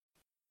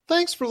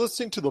Thanks for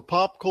listening to the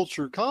Pop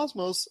Culture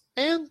Cosmos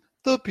and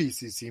the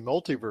PCC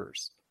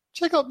Multiverse.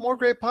 Check out more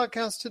great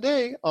podcasts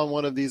today on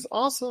one of these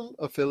awesome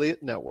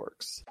affiliate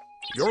networks.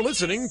 You're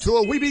listening to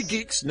a Weeby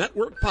Geeks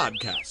Network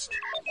podcast.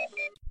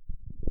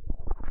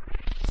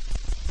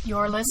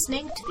 You're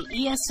listening to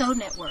the ESO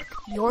Network,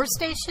 your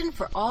station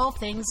for all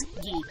things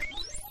geek.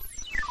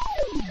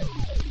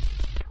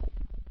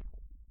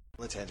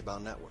 The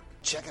Tangibound Network.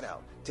 Check it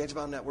out.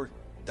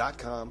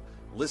 TangiboundNetwork.com.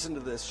 Listen to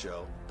this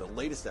show, the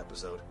latest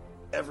episode,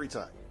 every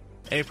time.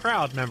 A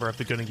proud member of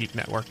the Gonna Geek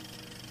Network.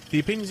 The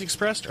opinions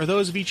expressed are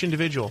those of each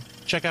individual.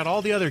 Check out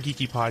all the other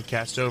geeky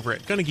podcasts over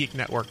at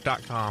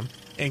GonnaGeekNetwork.com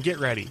and get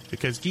ready,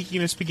 because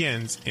geekiness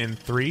begins in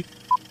 3,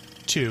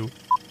 2,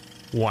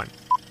 1.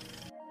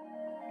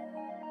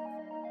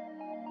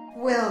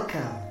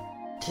 Welcome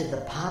to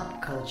the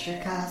Pop Culture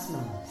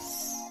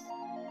Cosmos.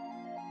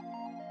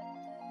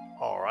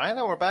 All right,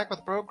 now we're back with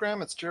the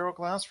program. It's Gerald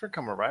Glassford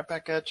coming right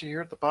back at you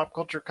here at the Pop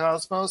Culture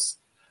Cosmos.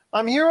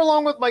 I'm here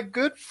along with my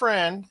good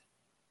friend.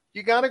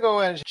 You got to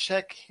go and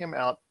check him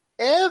out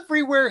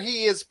everywhere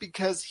he is,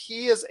 because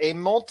he is a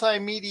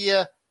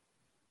multimedia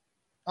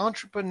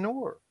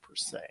entrepreneur, per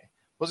se. I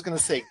was going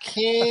to say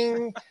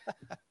king,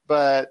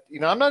 but,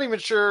 I'm not even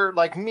sure,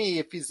 like me,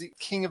 if he's the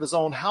king of his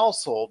own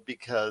household,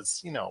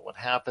 because, what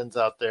happens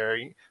out there.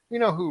 You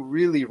know who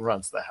really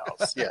runs the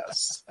house,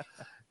 yes.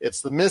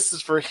 It's the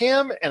missus for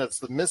him, and it's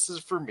the missus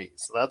for me.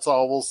 So that's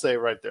all we'll say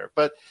right there.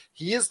 But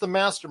he is the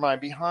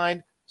mastermind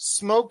behind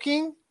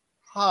Smoking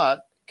Hot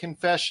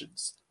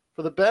Confessions.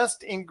 For the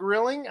best in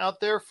grilling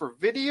out there for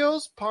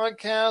videos,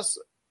 podcasts,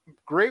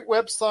 great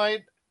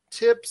website,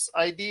 tips,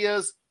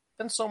 ideas,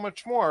 and so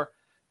much more.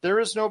 There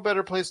is no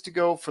better place to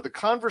go for the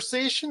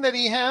conversation that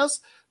he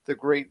has, the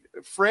great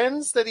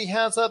friends that he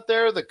has out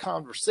there, the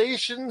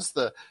conversations,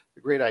 the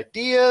great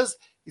ideas.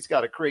 He's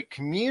got a great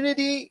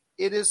community.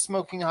 It is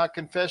Smoking Hot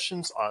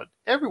Confessions on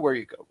everywhere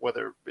you go,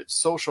 whether it's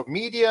social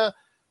media,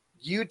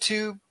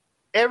 YouTube,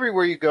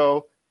 everywhere you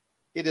go.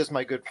 It is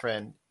my good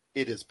friend.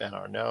 It is Ben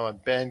Arnault.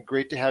 And Ben,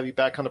 great to have you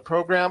back on the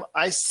program.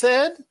 I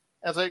said,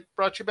 as I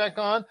brought you back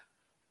on,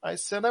 I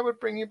said I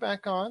would bring you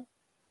back on.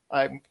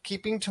 I'm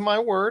keeping to my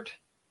word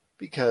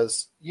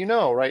because,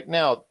 right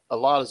now, a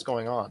lot is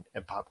going on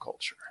in pop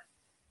culture.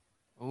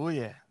 Oh,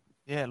 yeah.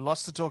 Yeah,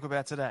 lots to talk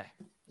about today.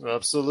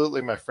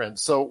 Absolutely, my friend.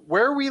 So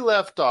where we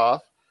left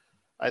off,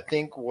 I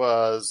think,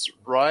 was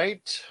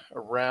right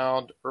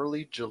around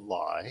early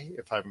July,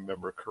 if I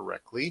remember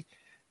correctly.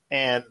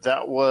 And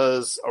that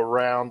was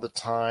around the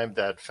time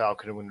that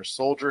Falcon and Winter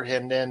Soldier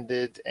had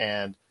ended,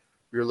 and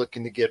we were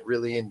looking to get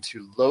really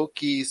into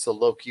Loki. So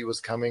Loki was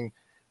coming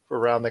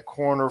around the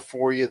corner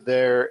for you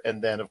there.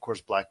 And then, of course,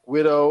 Black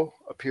Widow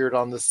appeared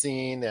on the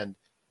scene, and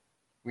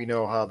we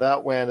know how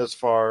that went as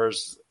far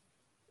as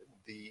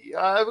the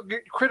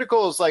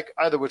critical is like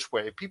either which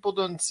way. People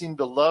didn't seem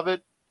to love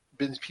it.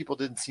 People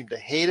didn't seem to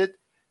hate it.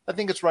 I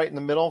think it's right in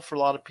the middle for a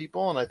lot of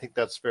people, and I think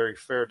that's very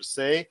fair to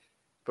say.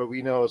 But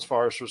we know as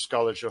far as for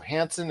Scarlett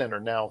Johansson and her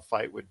now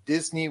fight with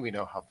Disney, we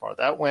know how far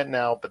that went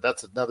now, but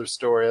that's another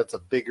story. That's a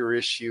bigger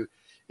issue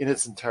in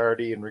its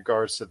entirety in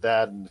regards to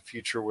that and the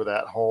future where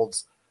that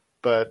holds.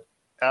 But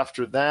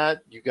after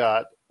that, you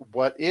got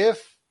What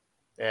If,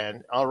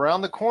 and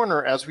around the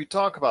corner as we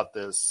talk about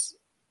this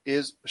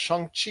is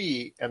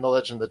Shang-Chi and the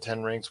Legend of the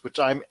Ten Rings, which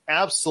I'm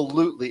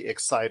absolutely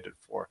excited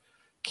for.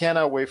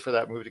 Cannot wait for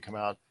that movie to come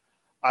out.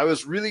 I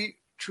was really,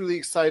 truly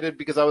excited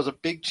because I was a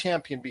big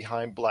champion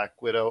behind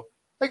Black Widow.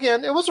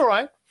 Again, it was all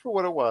right for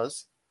what it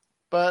was,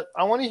 but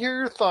I want to hear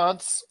your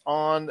thoughts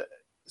on,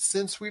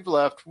 since we've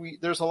left,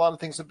 there's a lot of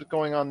things that have been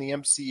going on in the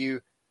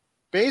MCU,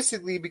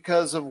 basically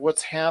because of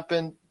what's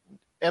happened.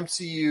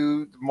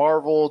 MCU,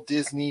 Marvel,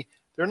 Disney,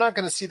 they're not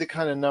going to see the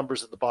kind of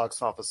numbers at the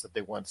box office that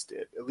they once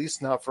did, at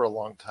least not for a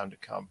long time to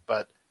come.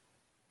 But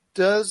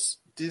does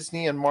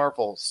Disney and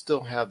Marvel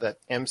still have that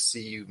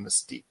MCU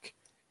mystique?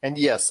 And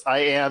yes,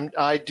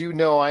 I do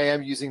know I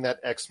am using that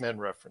X-Men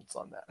reference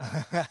on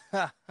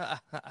that.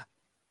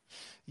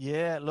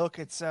 Yeah, look,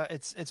 it's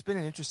been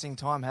an interesting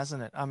time,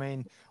 hasn't it? I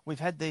mean, we've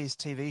had these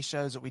TV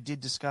shows that we did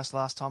discuss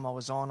last time I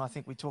was on. I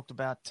think we talked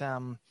about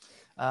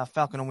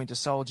Falcon and Winter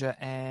Soldier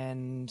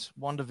and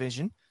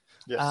WandaVision.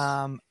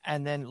 Yes.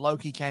 And then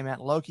Loki came out.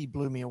 Loki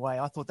blew me away.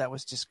 I thought that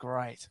was just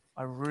great.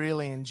 I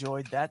really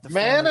enjoyed that.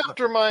 Man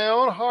after my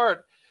own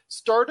heart.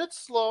 Started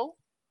slow,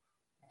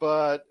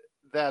 but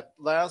that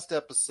last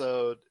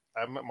episode,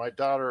 my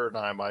daughter and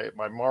I,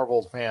 my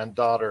Marvel fan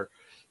daughter,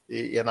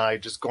 and I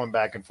just going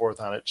back and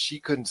forth on it. She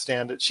couldn't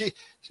stand it. She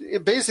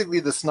basically,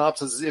 the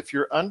synopsis is, if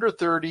you're under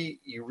 30,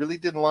 you really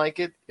didn't like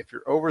it. If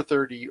you're over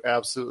 30, you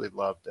absolutely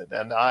loved it.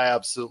 And I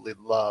absolutely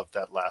loved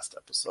that last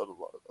episode of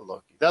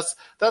Loki. That's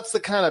the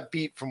kind of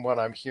beat from what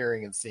I'm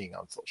hearing and seeing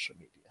on social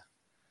media.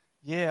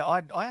 Yeah,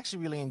 I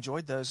actually really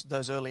enjoyed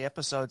those early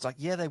episodes. Like,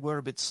 yeah, they were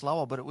a bit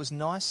slower, but it was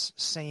nice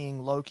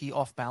seeing Loki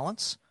off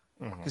balance.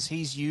 Because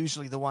he's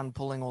usually the one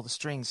pulling all the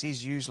strings.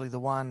 He's usually the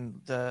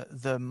one,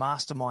 the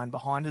mastermind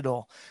behind it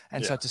all.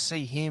 And so to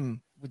see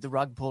him with the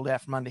rug pulled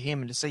out from under him,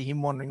 and to see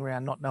him wandering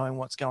around not knowing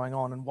what's going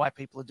on and why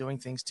people are doing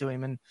things to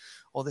him and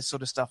all this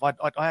sort of stuff. I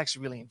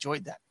actually really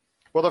enjoyed that.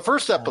 Well, the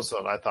first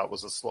episode I thought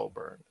was a slow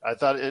burn. I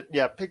thought it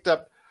picked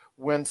up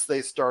once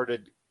they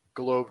started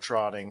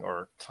globetrotting,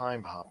 or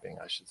time hopping,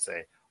 I should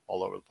say,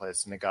 all over the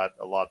place, and it got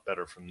a lot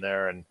better from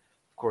there. And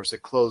of course,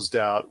 it closed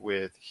out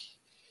with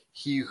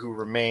He Who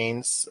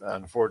Remains,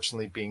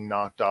 unfortunately, being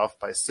knocked off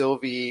by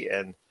Sylvie,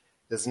 and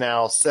has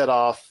now set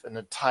off an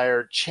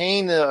entire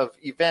chain of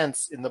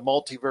events in the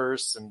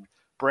multiverse and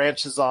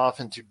branches off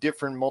into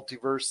different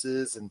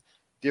multiverses and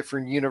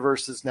different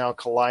universes now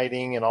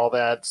colliding and all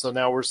that. So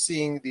now we're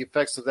seeing the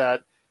effects of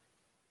that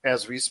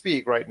as we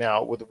speak right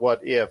now with What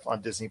If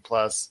on Disney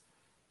Plus.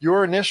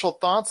 Your initial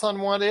thoughts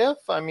on What If?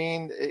 I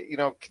mean,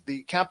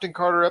 the Captain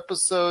Carter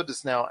episode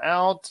is now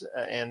out,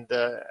 and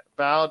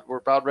we're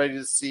about ready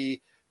to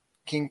see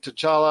King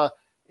T'Challa,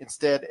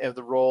 instead of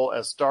the role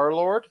as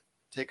Star-Lord,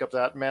 take up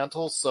that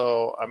mantle.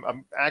 So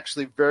I'm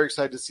actually very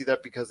excited to see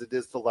that, because it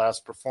is the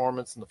last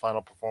performance and the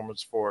final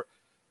performance for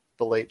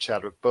the late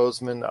Chadwick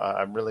Boseman.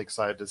 I'm really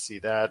excited to see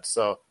that.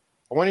 So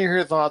I want to hear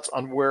your thoughts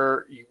on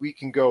where we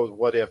can go with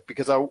What If,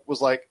 because I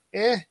was like,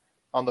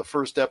 on the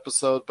first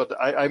episode, but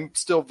I'm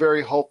still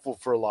very hopeful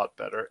for a lot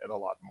better and a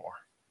lot more.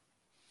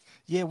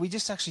 Yeah, we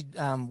just actually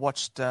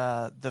watched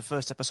the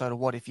first episode of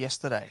What If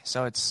yesterday,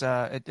 so it's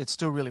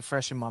still really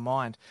fresh in my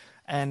mind,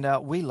 and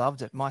we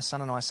loved it. My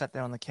son and I sat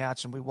there on the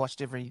couch and we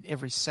watched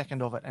every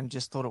second of it and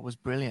just thought it was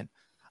brilliant.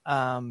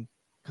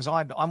 Because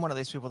I'm one of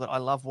these people that I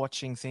love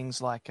watching things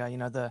like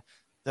the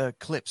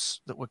clips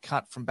that were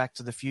cut from Back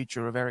to the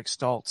Future of Eric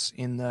Stoltz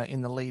in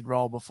the lead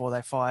role before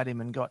they fired him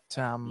and got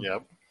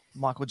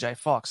Michael J.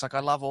 Fox. Like,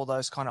 I love all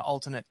those kind of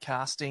alternate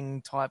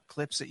casting type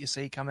clips that you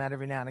see come out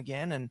every now and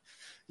again, and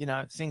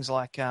things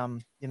like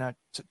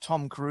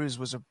Tom Cruise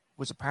was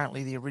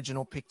apparently the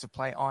original pick to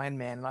play Iron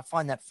Man, and I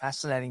find that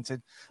fascinating to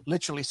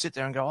literally sit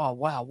there and go, oh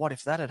wow, what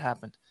if that had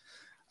happened?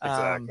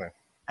 Exactly.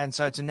 And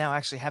so to now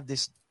actually have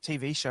this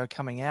TV show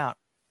coming out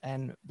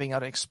and being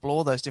able to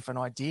explore those different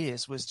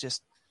ideas was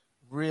just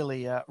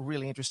really,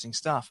 really interesting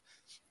stuff.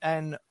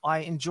 And I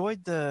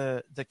enjoyed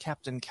the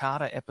Captain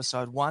Carter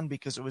episode 1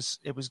 because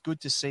it was good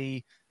to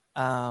see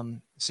a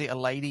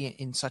lady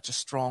in such a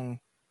strong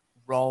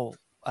role.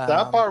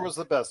 That part was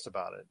the best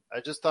about it.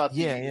 I just thought,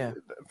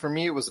 for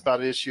me, it was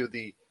about an issue of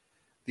the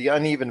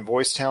uneven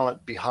voice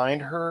talent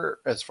behind her.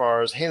 As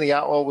far as Haley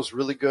Atwell was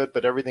really good,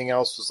 but everything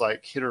else was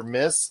like hit or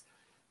miss.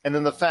 And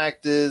then the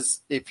fact is,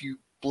 if you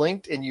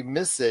blinked and you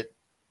miss it,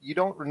 you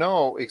don't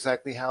know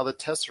exactly how the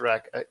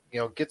Tesseract,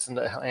 gets in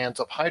the hands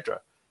of Hydra.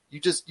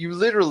 You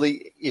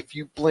literally, if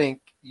you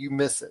blink, you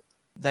miss it.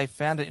 They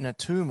found it in a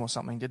tomb or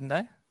something, didn't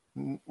they?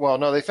 Well,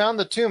 no, they found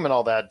the tomb and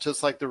all that,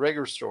 just like the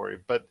regular story.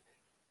 But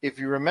if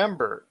you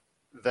remember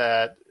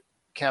that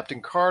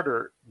Captain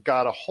Carter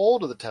got a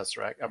hold of the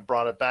Tesseract and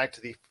brought it back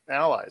to the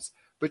Allies,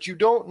 but you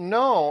don't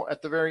know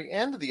at the very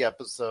end of the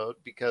episode,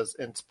 because,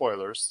 and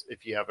spoilers,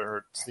 if you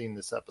haven't seen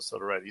this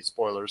episode already,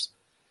 spoilers,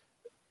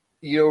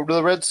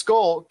 the Red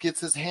Skull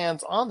gets his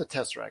hands on the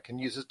Tesseract and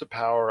uses to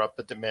power up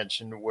a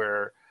dimension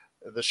where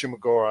the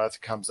Shumagorath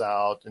comes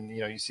out, and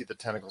you see the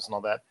tentacles and all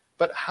that.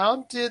 But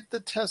how did the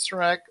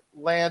Tesseract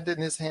land in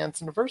his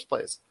hands in the first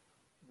place?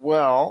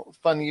 Well,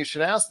 funny you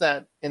should ask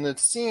that. In the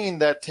scene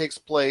that takes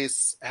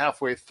place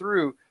halfway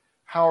through,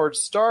 Howard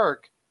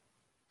Stark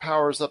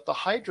powers up the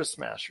Hydra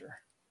Smasher.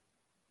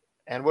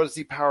 And what does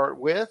he power it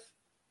with?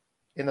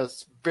 In a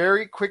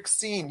very quick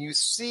scene, you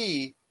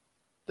see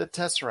the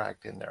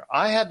Tesseract in there.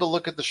 I had to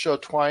look at the show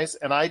twice,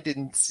 and I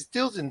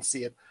still didn't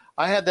see it.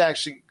 I had to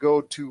actually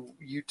go to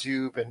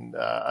YouTube, and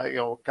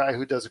a guy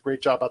who does a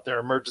great job out there,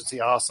 Emergency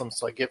Awesome,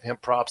 so I give him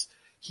props.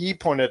 He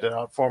pointed it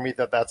out for me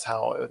that's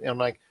how. And I'm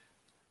like,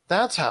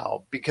 that's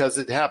how, because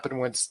it happened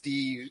when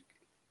Steve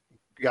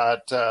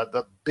got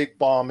the big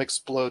bomb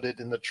exploded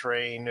in the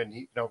train,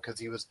 and because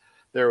he was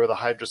there with a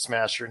Hydra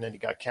Smasher, and then he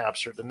got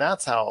captured, and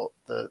that's how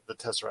the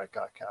Tesseract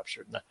got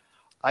captured. And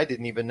I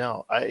didn't even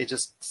know. It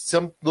just,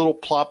 some little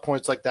plot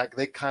points like that,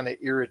 they kind of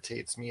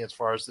irritates me as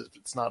far as if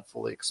it's not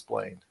fully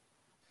explained.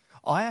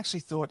 I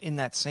actually thought in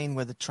that scene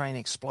where the train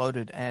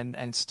exploded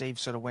and Steve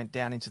sort of went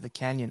down into the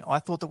canyon, I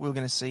thought that we were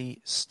going to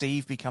see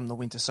Steve become the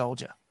Winter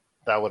Soldier.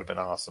 That would have been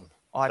awesome.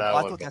 I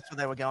thought that's where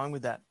they were going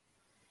with that.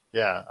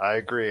 Yeah, I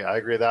agree.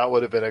 That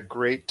would have been a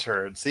great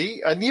turn.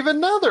 See, and even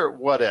another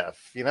what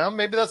if,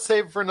 maybe that's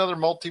saved for another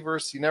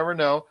multiverse. You never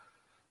know.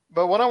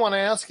 But what I want to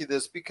ask you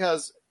this,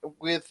 because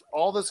with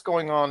all this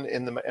going on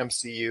in the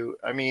MCU,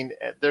 I mean,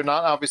 they're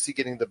not obviously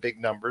getting the big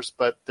numbers,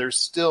 but there's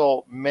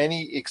still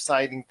many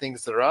exciting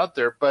things that are out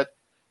there. But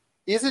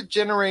is it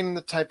generating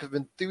the type of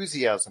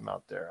enthusiasm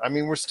out there? I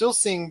mean, we're still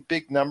seeing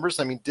big numbers.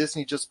 I mean,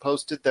 Disney just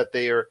posted that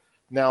they are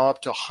now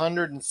up to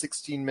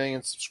 116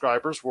 million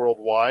subscribers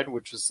worldwide,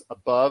 which is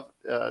above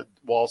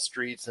Wall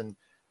Street's and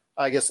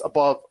I guess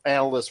above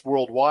analysts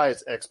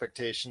worldwide's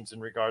expectations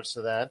in regards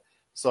to that.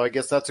 So I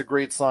guess that's a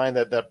great sign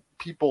that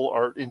people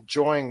are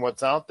enjoying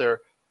what's out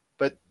there.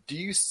 But do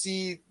you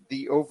see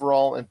the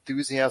overall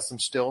enthusiasm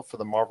still for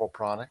the Marvel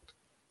product?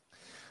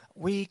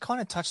 We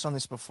kind of touched on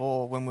this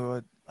before when we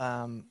were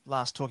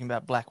last talking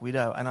about Black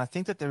Widow, and I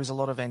think that there is a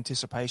lot of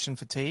anticipation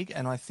fatigue,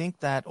 and I think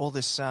that all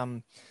this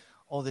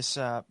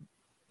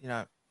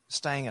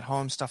staying at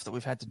home stuff that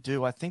we've had to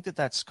do, I think that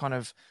that's kind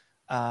of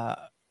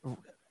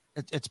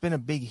it's been a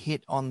big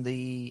hit on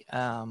the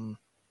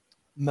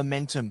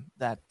momentum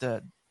that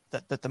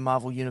the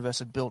Marvel Universe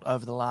had built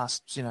over the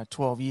last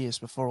 12 years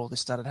before all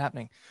this started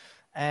happening,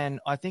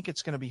 and I think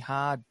it's going to be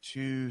hard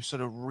to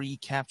sort of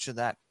recapture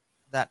that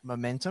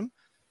momentum.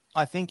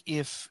 I think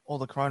if all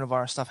the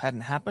coronavirus stuff hadn't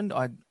happened,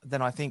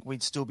 then I think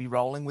we'd still be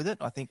rolling with it.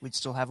 I think we'd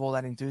still have all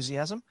that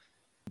enthusiasm.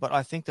 But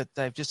I think that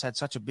they've just had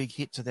such a big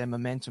hit to their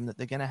momentum that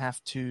they're going to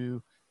have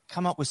to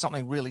come up with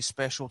something really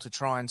special to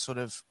try and sort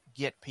of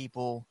get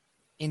people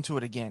into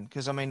it again.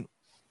 Because, I mean,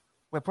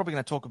 we're probably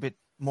going to talk a bit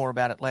more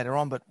about it later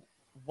on, but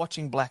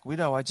watching Black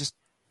Widow, I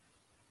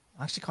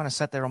actually kind of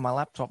sat there on my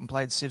laptop and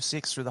played Civ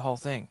 6 through the whole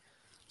thing.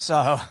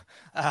 So,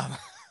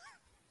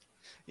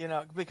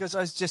 because I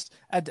was just...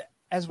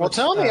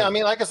 tell me. I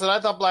mean, like I said, I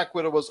thought Black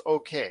Widow was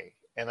okay,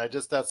 and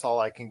that's all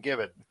I can give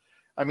it.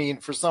 I mean,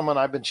 for someone,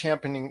 I've been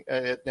championing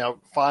it now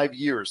 5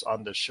 years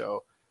on this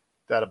show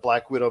that a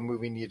Black Widow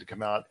movie needed to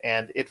come out,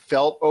 and it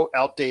felt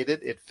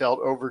outdated, it felt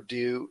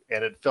overdue,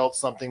 and it felt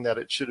something that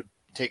it should have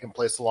taken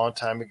place a long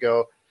time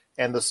ago,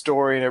 and the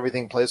story and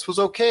everything place was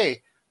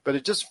okay, but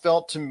it just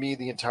felt to me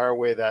the entire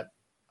way that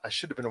I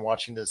should have been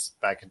watching this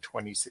back in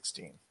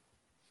 2016.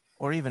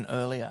 Or even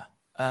earlier,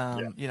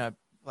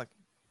 like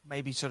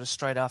maybe sort of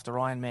straight after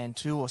Iron Man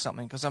 2 or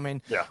something. Because, I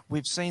mean,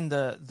 we've seen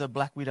the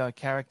Black Widow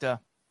character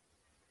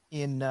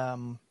in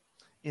the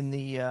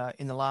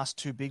last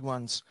two big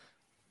ones.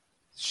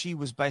 She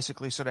was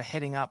basically sort of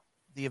heading up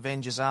the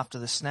Avengers after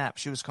the snap.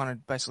 She was kind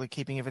of basically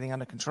keeping everything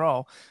under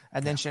control,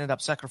 and then she ended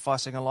up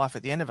sacrificing her life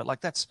at the end of it.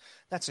 Like that's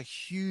a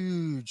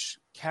huge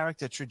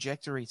character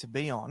trajectory to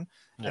be on.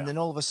 And then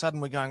all of a sudden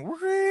we're going,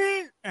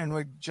 and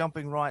we're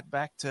jumping right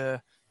back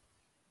to,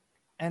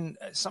 and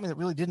something that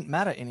really didn't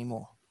matter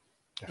anymore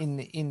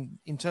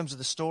in terms of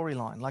the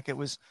storyline. Like it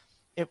was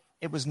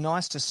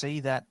nice to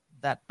see that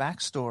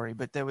backstory,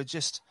 but there were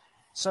just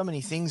so many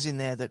things in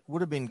there that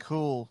would have been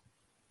cool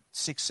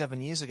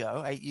 6-7 years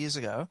ago, 8 years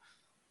ago.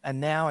 And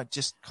now it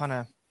just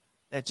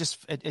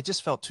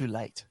felt too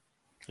late.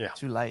 Yeah.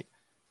 Too late.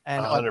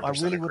 And I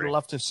really would have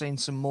loved to have seen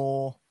some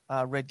more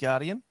Red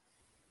Guardian.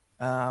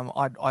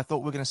 I thought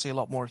we were going to see a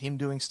lot more of him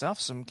doing stuff,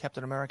 some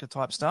Captain America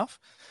type stuff.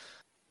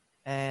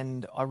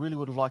 And I really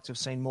would have liked to have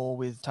seen more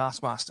with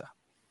Taskmaster.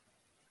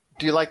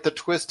 Do you like the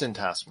twist in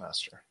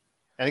Taskmaster?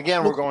 And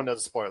again, we're going to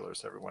the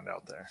spoilers, everyone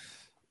out there.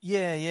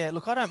 Yeah.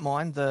 Look, I don't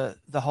mind the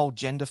whole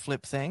gender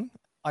flip thing.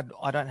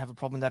 I don't have a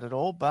problem with that at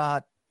all.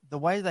 But the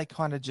way they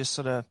kind of just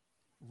sort of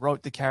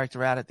wrote the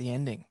character out at the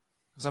ending.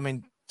 Because, I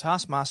mean,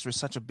 Taskmaster is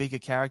such a bigger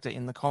character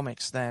in the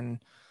comics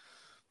than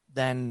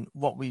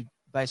what we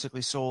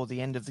basically saw the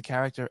end of the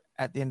character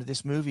at the end of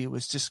this movie. It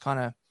was just kind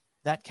of,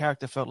 that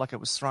character felt like it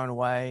was thrown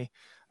away.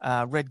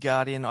 Red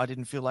Guardian, I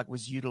didn't feel like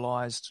was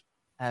utilized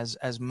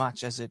as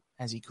much as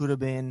he could have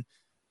been.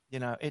 You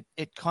know,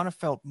 it kind of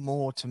felt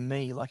more to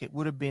me like it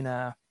would have been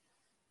a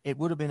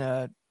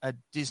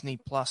Disney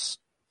Plus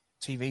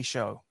TV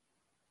show.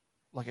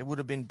 Like it would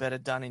have been better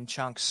done in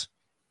chunks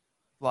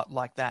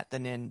like that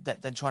than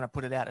trying to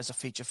put it out as a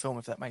feature film,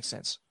 if that makes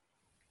sense.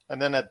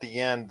 And then at the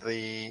end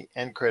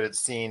credit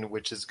scene,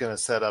 which is going to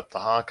set up the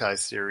Hawkeye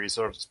series,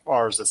 or as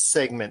far as a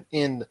segment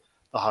in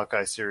the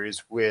Hawkeye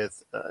series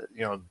with,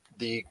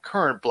 the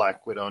current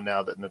Black Widow,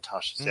 now that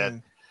Natasha's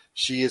dead,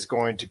 she is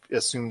going to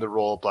assume the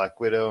role of Black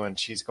Widow, and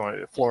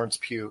Florence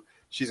Pugh,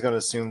 she's going to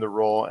assume the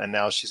role, and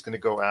now she's going to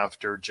go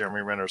after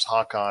Jeremy Renner's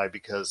Hawkeye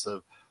because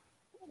of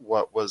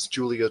what was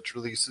Julia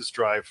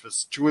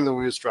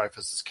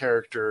Louis-Dreyfus's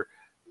character,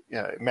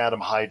 Madam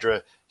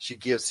Hydra. She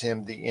gives her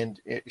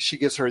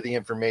the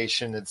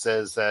information and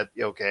says that,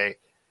 okay,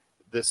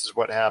 this is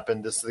what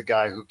happened. This is the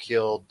guy who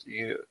killed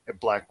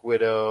Black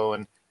Widow.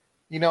 And,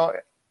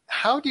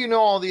 how do you know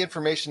all the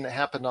information that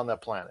happened on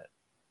that planet?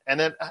 And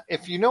then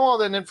if you know all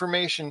that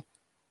information,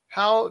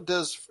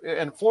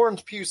 and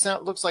Florence Pugh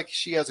looks like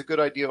she has a good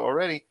idea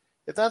already.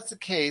 If that's the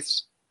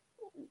case,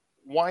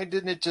 why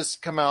didn't it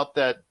just come out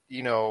that,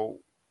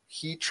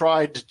 he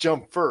tried to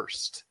jump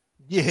first?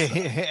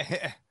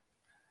 Yeah.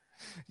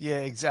 Yeah,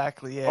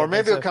 exactly. Yeah. Or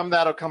maybe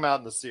that'll come out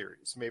in the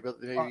series. Maybe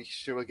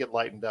she will get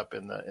lightened up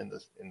in the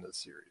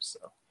series.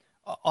 So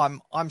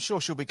I'm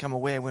sure she'll become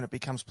aware when it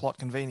becomes plot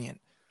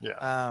convenient.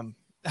 Yeah.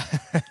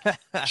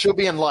 She'll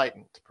be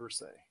enlightened per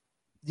se.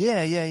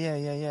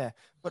 Yeah.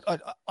 But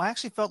I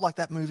actually felt like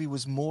that movie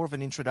was more of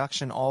an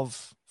introduction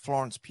of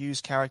Florence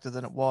Pugh's character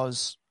than it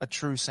was a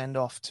true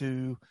send-off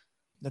to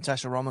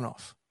Natasha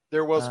Romanoff.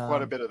 There was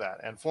quite a bit of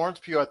that. And Florence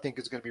Pugh, I think,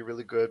 is going to be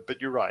really good.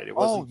 But you're right. It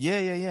wasn't. Oh,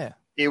 yeah.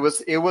 It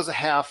was a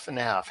half and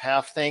a half.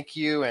 Half thank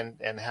you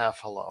and half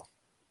hello.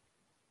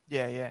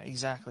 Yeah,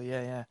 exactly.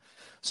 Yeah.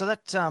 So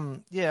that, I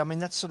mean,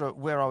 that's sort of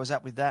where I was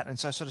at with that. And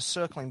so sort of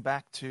circling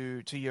back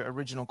to your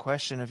original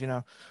question of,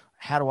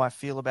 how do I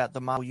feel about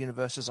the Marvel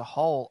Universe as a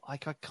whole? I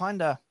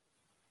kind of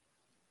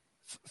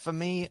for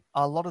me,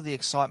 a lot of the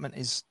excitement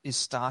is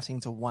starting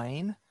to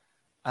wane.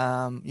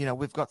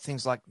 We've got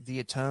things like the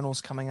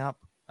Eternals coming up.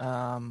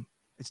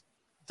 It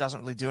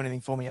doesn't really do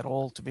anything for me at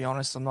all, to be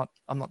honest. I'm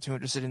not too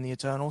interested in the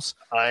Eternals.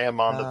 I am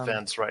on the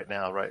fence right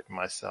now, right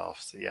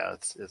myself. So yeah,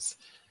 it's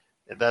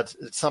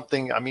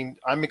something. I mean,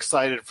 I'm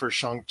excited for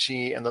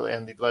Shang-Chi and the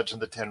Legend of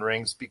the Ten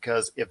Rings,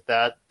 because if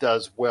that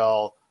does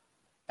well,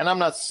 and I'm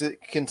not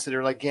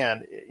considering,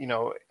 again,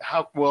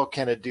 how well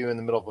can it do in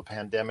the middle of a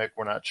pandemic?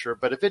 We're not sure,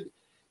 but if it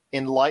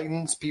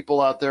enlightens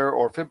people out there,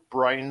 or if it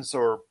brightens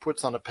or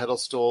puts on a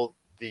pedestal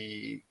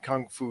the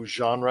kung fu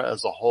genre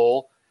as a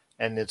whole,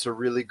 and it's a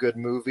really good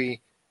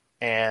movie,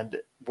 and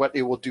what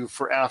it will do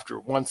for after,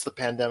 once the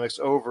pandemic's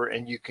over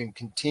and you can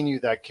continue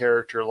that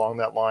character along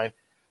that line,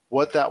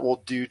 what that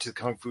will do to the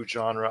kung fu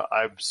genre,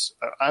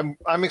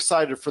 I'm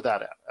excited for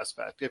that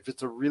aspect. If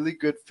it's a really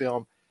good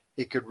film,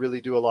 it could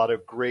really do a lot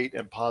of great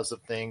and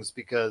positive things,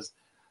 because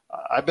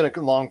I've been a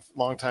long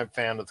time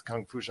fan of the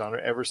kung fu genre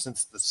ever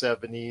since the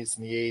 70s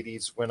and the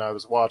 80s, when I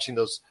was watching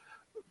those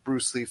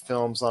Bruce Lee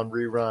films on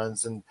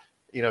reruns. And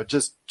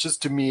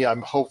just to me,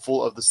 I'm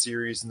hopeful of the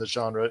series and the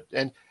genre.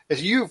 And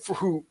as you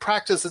who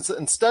practice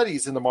and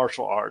studies in the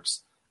martial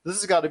arts, this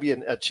has got to be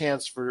a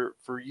chance for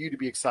you to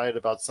be excited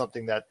about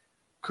something that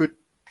could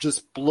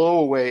just blow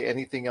away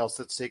anything else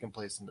that's taken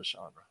place in the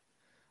genre.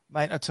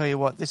 Mate, I tell you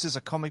what, this is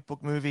a comic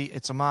book movie.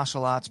 It's a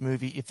martial arts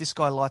movie. If this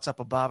guy lights up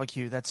a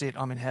barbecue, that's it.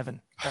 I'm in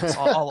heaven.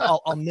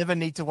 I'll never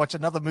need to watch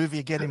another movie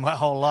again in my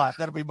whole life.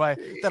 That'll be my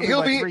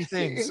three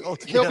things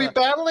altogether. He'll be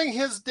battling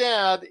his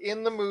dad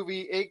in the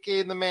movie,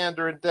 a.k.a. the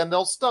Mandarin. Then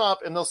they'll stop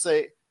and they'll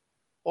say,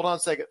 "Hold on a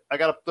second. I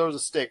got to throw the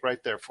steak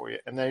right there for you."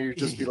 And then you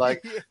just be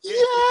like,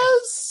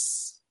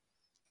 "Yes!"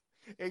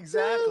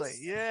 Exactly.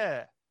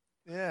 Yes.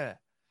 Yeah.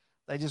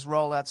 They just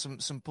roll out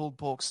some pulled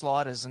pork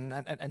sliders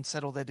and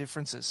settle their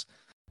differences.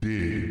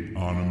 Dig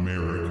on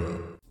America.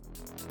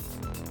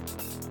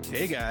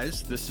 Hey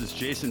guys, this is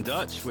Jason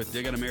Dutch with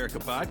Dig on America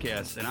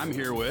podcast, and I'm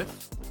here with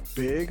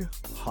Big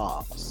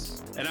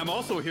Hops. And I'm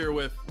also here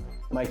with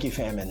Mikey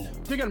Famine.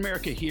 Dig on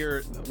America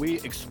here, we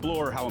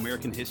explore how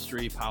American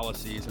history,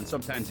 policies, and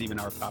sometimes even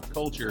our pop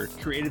culture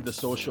created the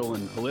social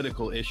and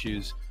political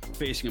issues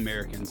facing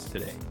Americans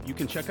today. You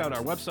can check out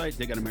our website,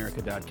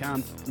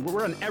 digonamerica.com.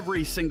 We're on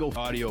every single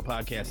audio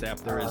podcast app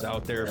there is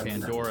out there,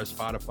 Pandora,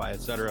 Spotify,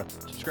 etc.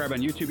 Subscribe on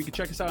YouTube. You can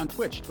check us out on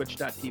Twitch,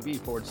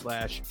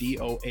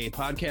 twitch.tv/DOA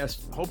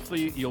podcast.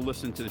 Hopefully you'll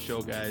listen to the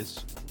show,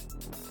 guys.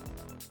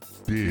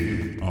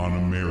 Dig on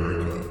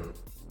America.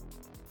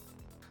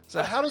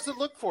 So how does it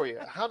look for you?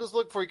 How does it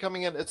look for you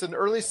coming in? It's an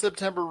early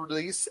September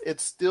release.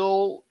 It's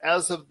still,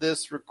 as of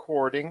this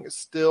recording,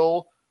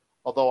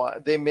 although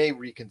they may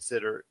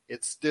reconsider,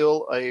 it's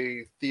still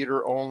a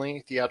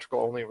theatrical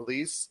only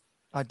release.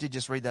 I did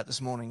just read that this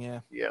morning,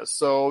 yeah. Yeah,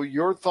 so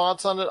your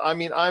thoughts on it? I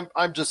mean, I'm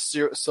just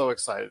so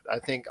excited. I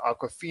think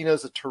Awkwafina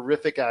is a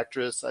terrific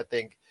actress. I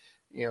think,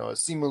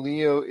 Simu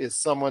Liu is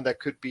someone that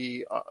could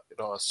be a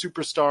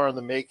superstar in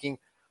the making.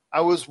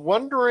 I was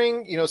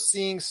wondering,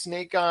 seeing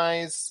Snake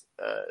Eyes,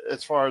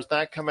 as far as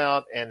that come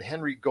out, and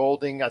Henry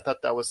Golding, I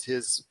thought that was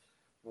his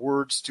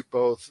words to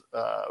both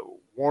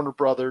Warner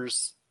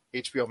Brothers,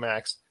 HBO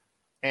Max,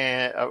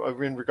 and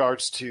in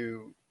regards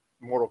to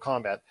Mortal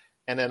Kombat,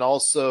 and then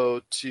also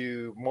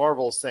to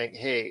Marvel saying,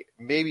 hey,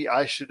 maybe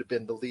I should have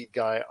been the lead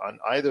guy on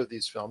either of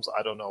these films.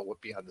 I don't know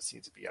what behind the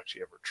scenes, if he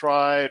actually ever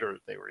tried or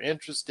if they were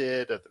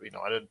interested. I didn't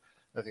know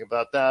anything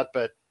about that.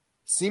 But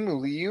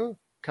Simu Liu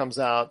comes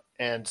out,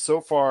 and so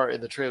far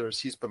in the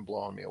trailers, he's been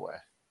blowing me away.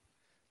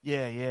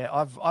 Yeah.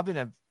 I've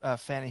been a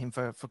fan of him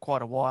for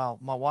quite a while.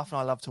 My wife and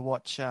I love to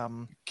watch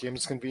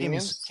Kim's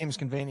Convenience. Kim's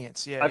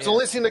Convenience. Yeah, I've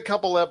only seen a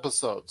couple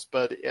episodes,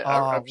 but what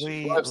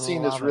I've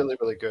seen is really,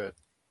 really good.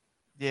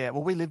 Yeah,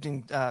 well, we lived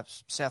in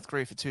South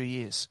Korea for 2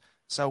 years,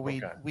 so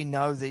we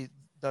know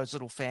those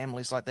little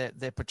families like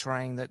they're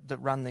portraying that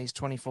run these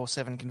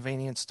 24/7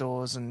 convenience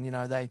stores, and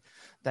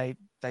they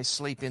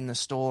sleep in the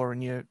store,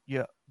 and you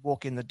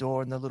walk in the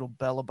door and the little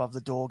bell above the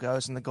door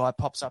goes and the guy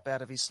pops up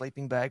out of his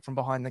sleeping bag from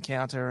behind the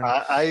counter. And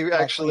I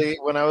actually,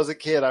 when I was a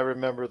kid, I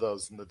remember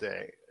those in the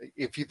day.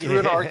 If you threw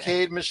an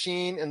arcade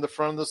machine in the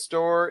front of the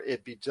store,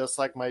 it'd be just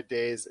like my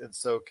days in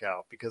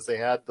SoCal, because they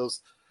had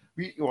those.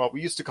 We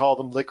used to call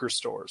them liquor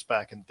stores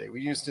back in the day. We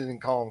used to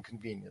didn't call them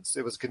convenience.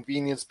 It was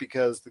convenience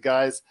because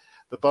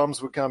the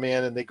bums would come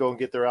in and they go and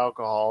get their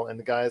alcohol, and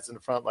the guys in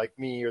the front, like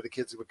me, or the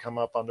kids would come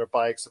up on their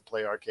bikes and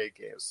play arcade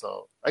games.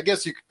 So I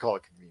guess you could call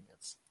it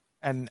convenience.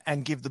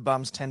 And give the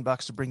bums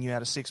 $10 to bring you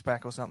out a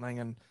 6-pack or something,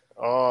 and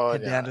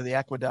head down to the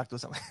aqueduct or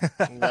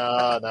something.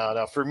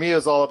 No. For me, it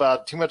was all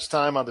about too much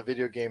time on the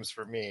video games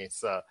for me.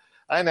 So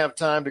I didn't have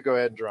time to go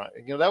ahead and draw.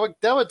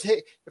 That would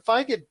take, if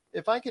I get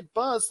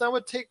buzzed, that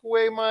would take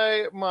away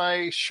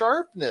my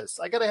sharpness.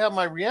 I got to have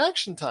my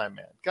reaction time,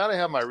 man. Got to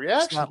have my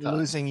reaction time. Start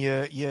losing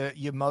your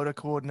motor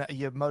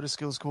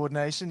skills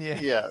coordination.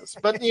 Yeah. Yes,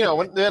 but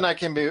then I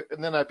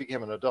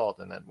became an adult,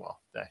 and then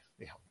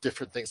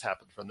different things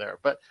happened from there.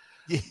 But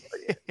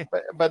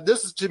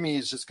this is, to me,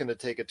 is just going to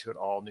take it to an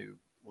all new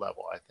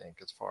level, I think,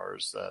 as far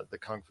as the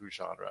kung fu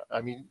genre.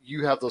 I mean,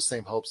 you have those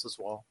same hopes as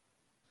well.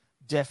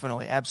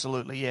 Definitely,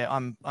 absolutely, yeah.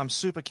 I'm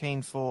super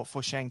keen for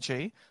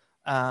Shang-Chi.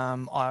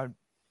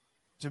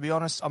 To be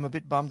honest, I'm a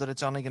bit bummed that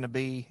it's only going to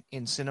be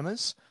in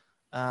cinemas,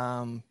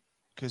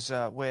 because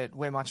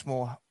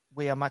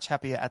we are much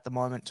happier at the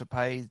moment to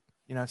pay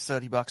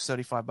 $30,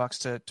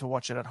 $35 to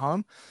watch it at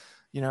home.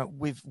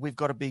 We've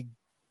got a big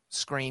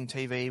screen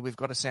TV, we've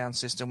got a sound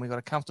system, we've got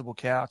a comfortable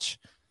couch.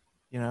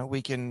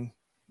 We can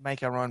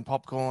make our own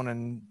popcorn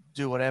and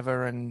do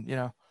whatever. And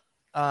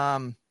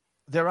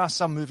there are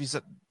some movies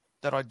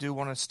that I do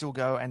want to still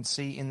go and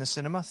see in the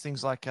cinema.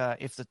 Things like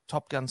if the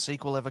Top Gun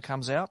sequel ever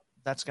comes out,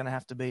 that's going to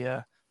have to be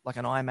like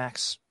an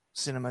IMAX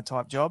cinema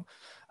type job.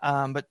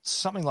 But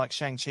something like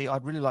Shang-Chi,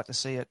 I'd really like to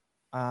see it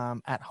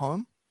at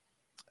home.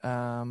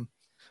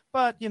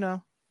 But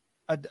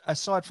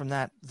aside from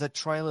that, the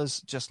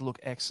trailers just look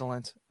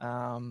excellent.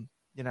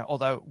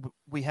 Although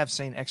we have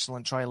seen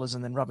excellent trailers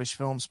and then rubbish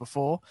films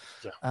before.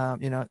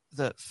 Yeah.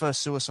 The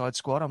first Suicide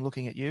Squad, I'm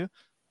looking at you.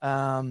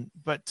 I'm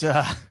going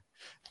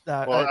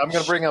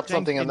to bring up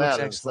something on that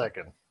in a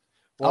second.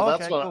 Well,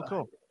 that's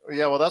cool.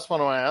 Yeah, well, that's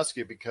what I want to ask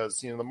you, because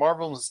the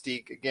Marvel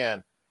Mystique,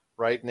 again,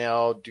 right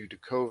now, due to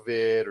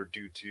COVID or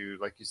due to,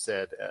 like you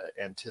said,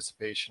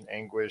 anticipation,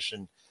 anguish,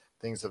 and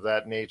things of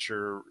that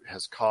nature,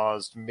 has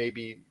caused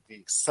maybe the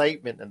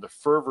excitement and the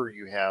fervor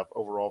you have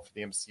overall for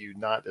the MCU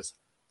not as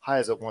high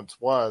as it once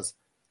was.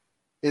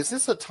 Is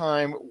this a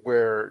time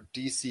where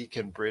DC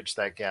can bridge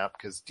that gap?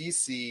 Because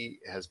DC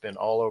has been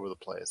all over the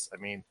place. I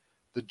mean,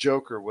 The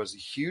Joker was a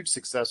huge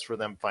success for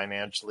them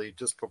financially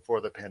just before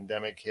the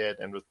pandemic hit,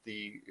 and with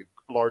the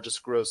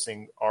largest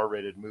grossing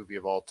R-rated movie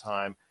of all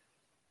time.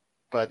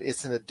 But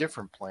it's in a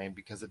different plane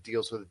because it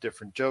deals with a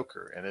different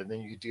Joker. And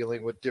then you're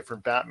dealing with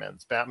different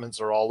Batmans.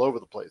 Batmans are all over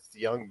the place. The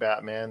young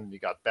Batman, you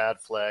got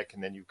Batfleck,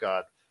 and then you've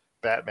got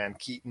Batman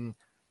Keaton,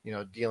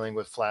 dealing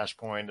with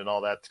Flashpoint and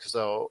all that.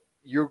 So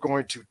you're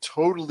going to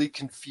totally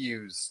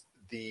confuse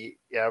the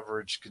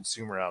average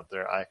consumer out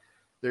there.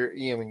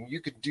 You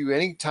could do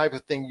any type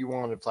of thing you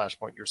want in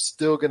Flashpoint. You're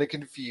still going to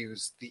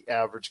confuse the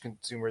average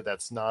consumer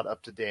that's not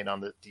up to date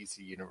on the DC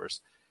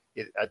universe.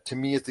 To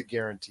me, it's a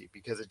guarantee,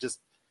 because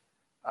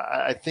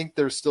I think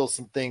there's still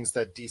some things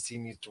that DC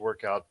needs to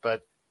work out.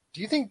 But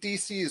do you think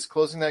DC is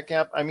closing that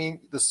gap? I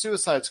mean, the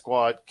Suicide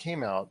Squad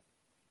came out,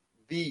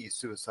 the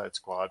Suicide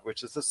Squad,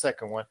 which is the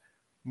second one,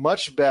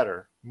 much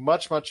better,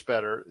 much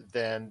better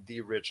than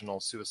the original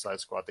Suicide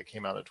Squad that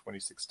came out in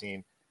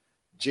 2016.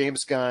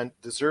 James Gunn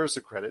deserves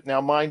the credit.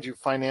 Now, mind you,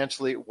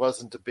 financially, it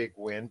wasn't a big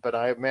win, but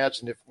I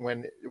imagine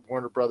when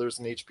Warner Brothers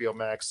and HBO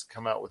Max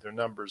come out with their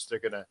numbers, they're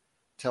going to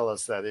tell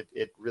us that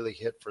it really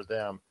hit for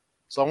them.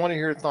 So I want to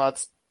hear your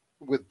thoughts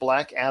with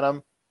Black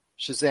Adam,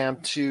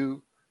 Shazam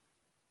 2,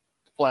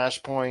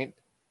 Flashpoint,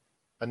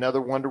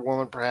 another Wonder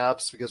Woman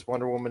perhaps, because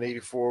Wonder Woman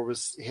 84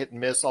 was hit and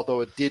miss,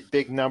 although it did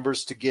big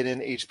numbers to get in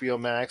HBO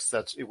Max,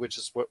 which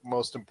is what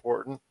most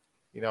important.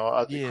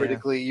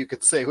 Critically, you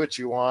could say what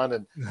you want,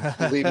 and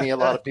believe me, a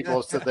lot of people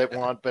have said they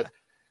want, but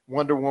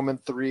Wonder Woman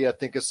 3, I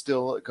think, is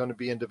still going to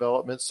be in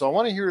development. So I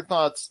want to hear your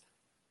thoughts.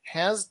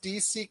 Has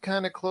DC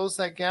kind of closed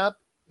that gap?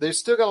 They've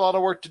still got a lot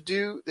of work to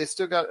do. They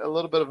still got a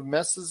little bit of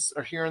messes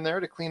here and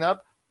there to clean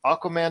up.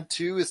 Aquaman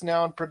 2 is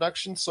now in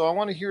production, so I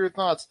want to hear your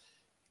thoughts.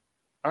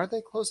 Are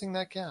they closing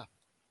that gap?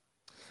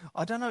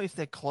 I don't know if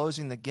they're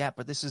closing the gap,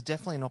 but this is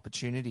definitely an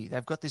opportunity.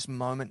 They've got this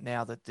moment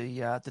now that the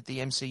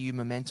MCU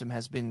momentum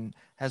has been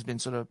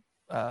sort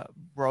of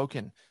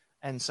broken,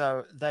 and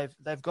so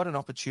they've got an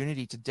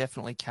opportunity to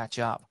definitely catch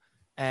up.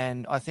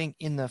 And I think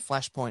in the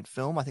Flashpoint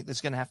film, I think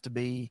there's going to have to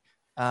be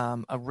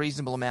a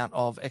reasonable amount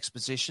of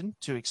exposition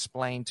to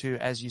explain to,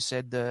 as you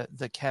said,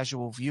 the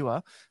casual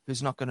viewer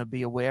who's not going to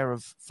be aware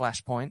of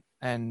Flashpoint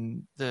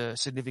and the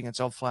significance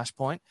of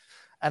Flashpoint.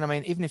 And I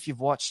mean, even if you've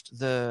watched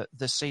the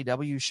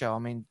CW show, I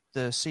mean,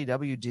 the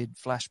CW did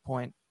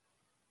Flashpoint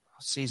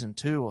season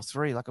 2 or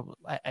 3 like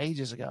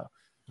ages ago.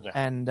 Yeah.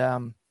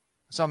 And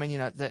so, I mean,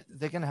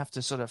 they're going to have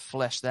to sort of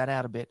flesh that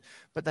out a bit,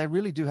 but they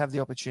really do have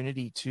the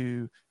opportunity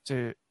to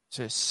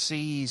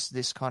seize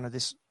this kind of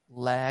this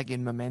lag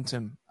in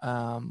momentum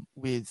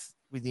with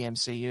the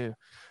MCU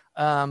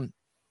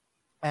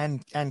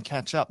and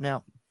catch up.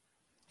 Now,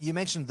 you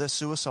mentioned the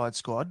Suicide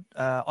Squad.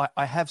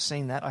 I have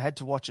seen that. I had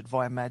to watch it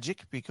via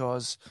Magic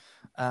because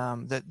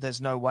there's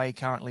no way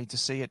currently to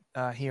see it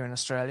here in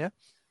Australia.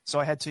 So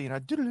I had to,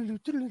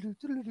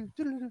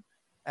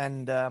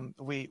 and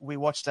we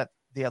watched that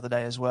the other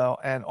day as well.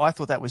 And I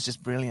thought that was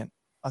just brilliant.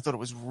 I thought it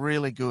was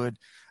really good.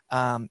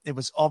 It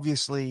was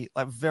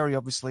very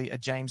obviously a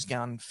James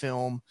Gunn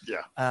film.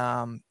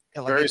 Yeah.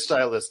 Very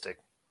stylistic.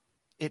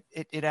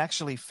 It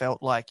actually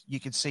felt like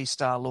you could see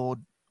Star-Lord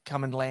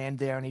come and land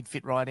there and he'd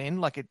fit right in.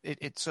 Like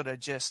it sort of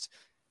just,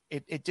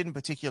 it didn't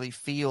particularly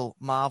feel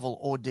Marvel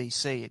or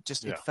DC.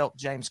 It felt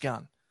James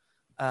Gunn.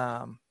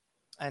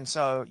 And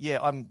so, yeah,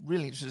 I'm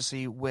really interested to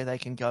see where they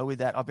can go with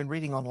that. I've been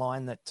reading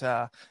online that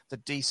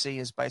DC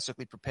is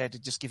basically prepared to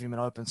just give him an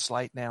open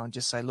slate now and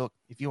just say, look,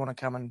 if you want to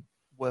come and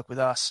work with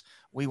us,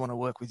 we want to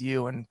work with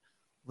you, and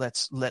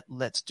let's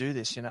do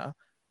this,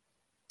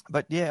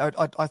 But yeah,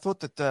 I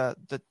thought that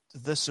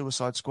the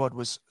Suicide Squad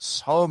was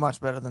so much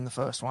better than the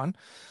first one.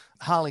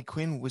 Harley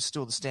Quinn was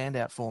still the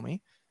standout for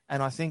me,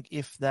 and I think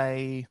if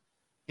they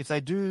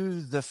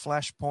do the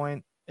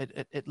Flashpoint,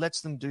 it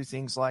lets them do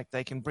things like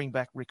they can bring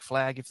back Rick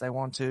Flag if they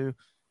want to,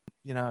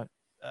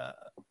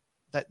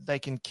 that they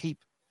can keep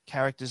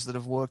characters that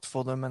have worked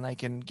for them, and they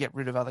can get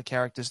rid of other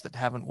characters that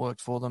haven't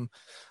worked for them.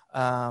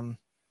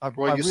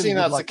 You've seen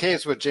that's the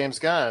case with James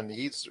Gunn.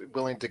 He's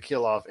willing to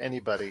kill off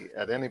anybody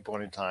at any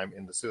point in time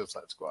in the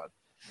Suicide Squad.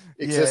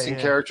 Existing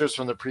characters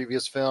from the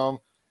previous film,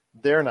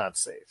 they're not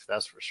safe.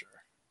 That's for sure.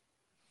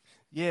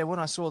 Yeah, when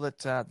I saw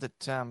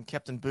that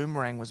Captain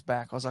Boomerang was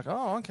back, I was like,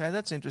 oh, okay,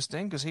 that's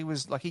interesting, because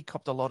he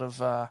copped a lot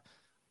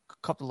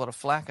of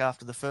flack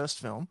after the first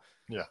film.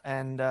 Yeah,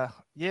 and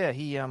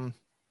he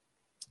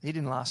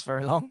didn't last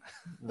very long.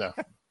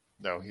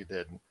 No, he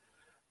didn't.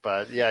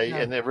 But yeah,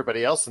 and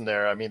everybody else in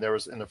there, I mean, there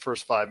was in the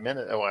first 5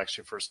 minutes,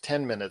 first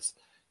 10 minutes,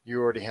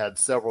 you already had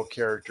several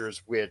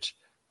characters which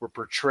were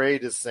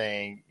portrayed as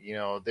saying,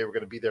 they were going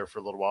to be there for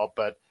a little while.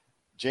 But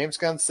James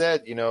Gunn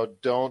said,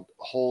 don't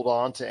hold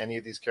on to any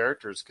of these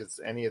characters because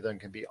any of them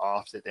can be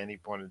offed at any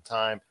point in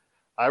time.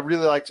 I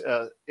really liked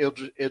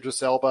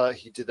Idris Elba.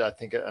 He did, I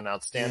think, an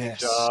outstanding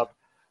job.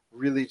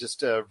 Really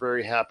just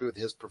very happy with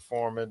his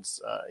performance,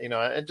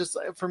 and just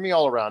for me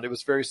all around, it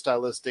was very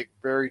stylistic,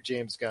 very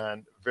James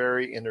Gunn,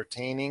 very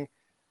entertaining.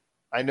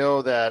 I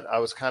know that I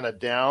was kind of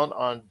down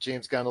on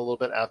James Gunn a little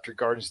bit after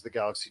Guardians of the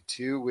Galaxy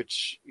 2,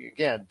 which,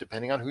 again,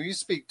 depending on who you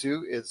speak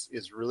to,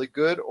 is really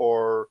good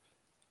or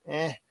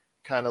kind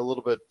of a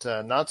little bit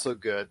not so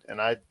good. And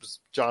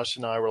Josh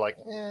and I were like,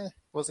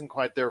 wasn't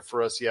quite there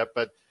for us yet,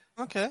 but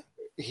okay.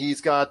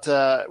 He's got,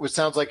 which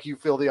sounds like you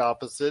feel the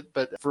opposite,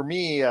 but for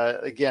me,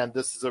 again,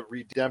 this is a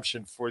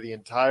redemption for the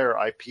entire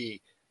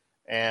IP.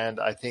 And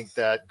I think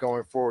that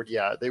going forward,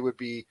 they would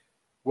be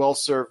well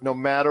served no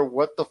matter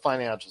what the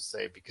financials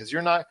say, because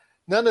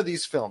none of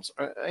these films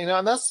are,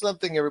 and that's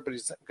something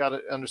everybody's got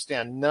to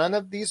understand. None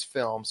of these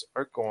films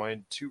are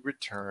going to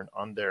return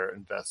on their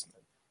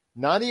investment.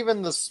 Not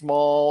even the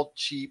small,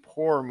 cheap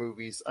horror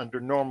movies under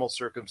normal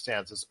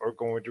circumstances are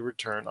going to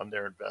return on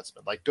their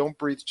investment. Like Don't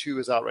Breathe 2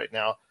 is out right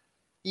now.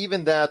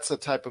 Even that's a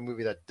type of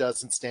movie that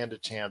doesn't stand a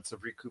chance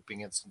of recouping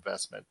its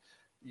investment.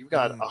 You've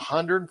got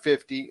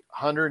 150,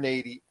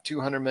 180,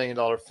 $200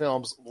 million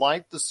films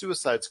like The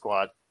Suicide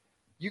Squad.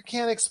 You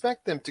can't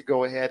expect them to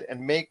go ahead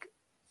and make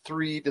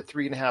 3 to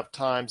 3.5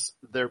 times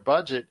their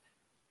budget,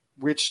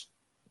 which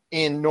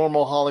in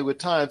normal Hollywood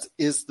times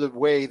is the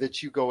way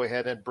that you go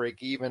ahead and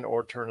break even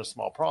or turn a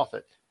small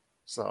profit.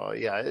 So,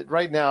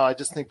 right now, I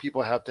just think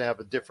people have to have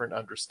a different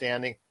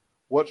understanding.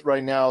 What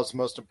right now is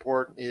most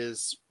important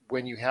is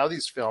when you have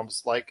these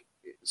films like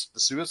The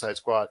Suicide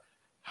Squad,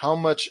 how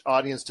much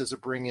audience does it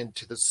bring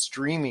into the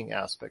streaming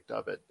aspect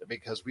of it?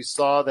 Because we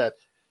saw that,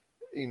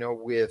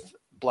 with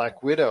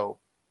Black Widow,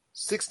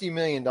 $60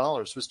 million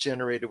was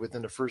generated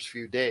within the first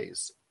few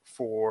days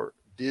for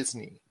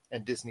Disney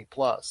and Disney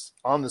Plus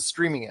on the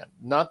streaming end,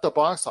 not the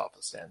box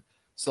office end.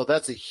 So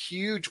that's a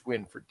huge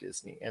win for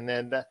Disney. And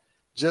then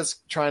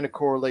just trying to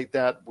correlate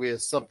that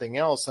with something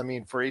else. I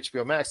mean, for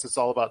HBO Max, it's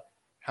all about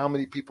how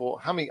many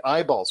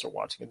eyeballs are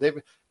watching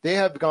it. They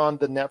have gone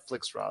the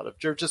Netflix route.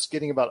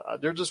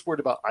 They're just worried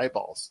about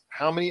eyeballs.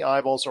 How many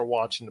eyeballs are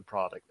watching the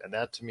product? And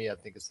that, to me, I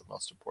think is the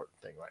most important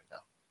thing right now.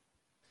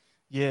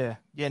 Yeah,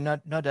 no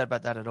doubt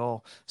about that at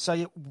all.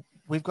 So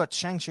we've got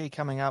Shang-Chi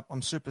coming up.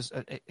 I'm super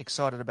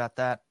excited about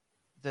that.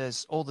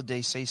 There's all the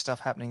DC stuff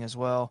happening as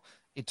well.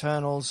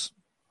 Eternals,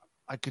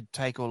 I could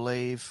take or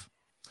leave.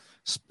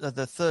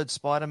 The third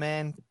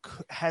Spider-Man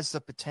has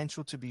the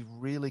potential to be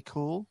really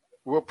cool.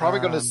 We're probably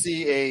going to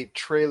see a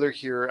trailer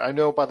here. I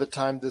know by the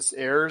time this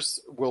airs,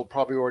 we'll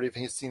probably already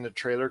have seen the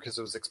trailer because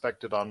it was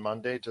expected on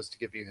Monday, just to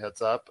give you a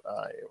heads up.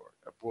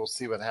 We'll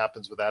see what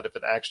happens with that if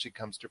it actually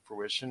comes to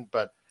fruition.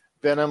 But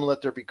Venom,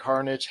 Let There Be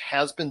Carnage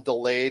has been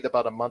delayed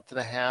about a month and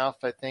a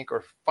half, I think,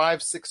 or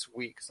 5-6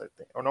 weeks, I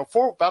think. Or no,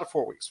 about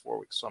 4 weeks. 4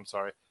 weeks, so I'm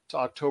sorry,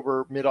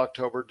 to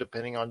mid-October,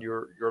 depending on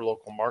your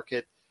local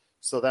market.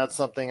 So that's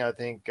something I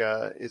think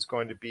is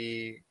going to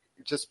be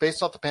just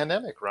based off the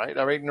pandemic, right?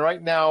 I mean,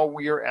 right now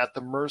we are at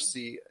the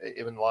mercy,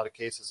 in a lot of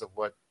cases, of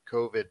what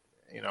COVID,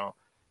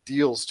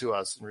 deals to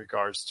us in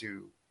regards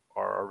to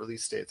our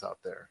release dates out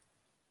there.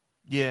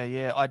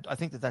 Yeah, I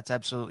think that's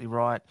absolutely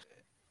right.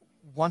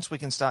 Once we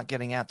can start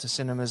getting out to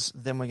cinemas,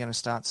 then we're going to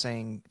start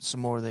seeing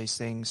some more of these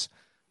things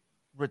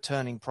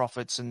returning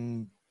profits,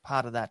 and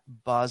part of that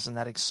buzz and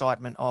that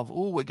excitement of,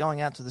 we're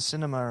going out to the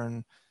cinema.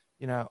 And,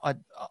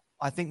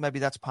 I think maybe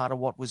that's part of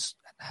what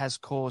has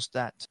caused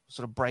that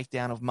sort of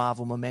breakdown of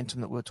Marvel momentum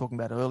that we were talking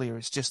about earlier.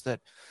 It's just that,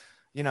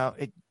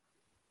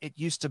 it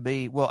used to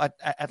be, well,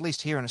 at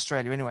least here in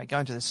Australia anyway,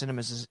 going to the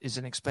cinemas is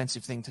an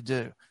expensive thing to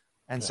do.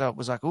 And so it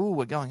was like,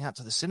 we're going out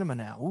to the cinema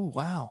now.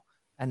 Wow.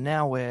 And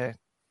now we're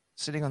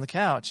sitting on the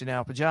couch in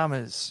our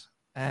pajamas.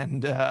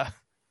 And, and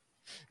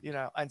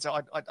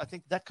so I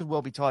think that could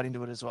well be tied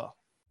into it as well.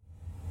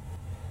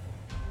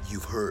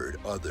 You've heard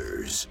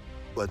others.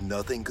 but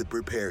nothing could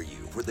prepare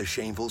you for the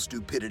shameful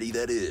stupidity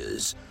that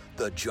is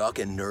the Jock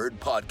and Nerd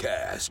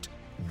Podcast.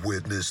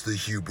 Witness the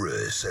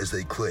hubris as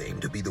they claim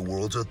to be the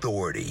world's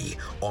authority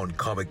on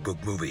comic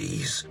book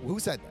movies. Who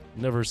said that?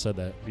 Never said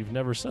that. We've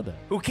never said that.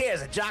 Who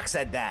cares? A jock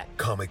said that.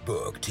 Comic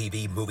book,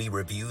 TV, movie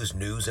reviews,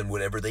 news, and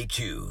whatever they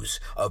choose.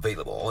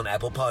 Available on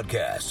Apple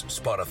Podcasts,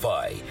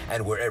 Spotify,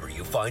 and wherever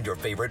you find your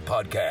favorite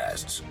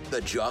podcasts.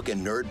 The Jock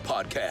and Nerd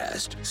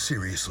Podcast.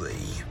 Seriously,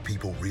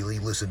 people really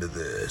listen to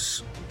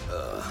this.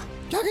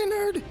 Jock and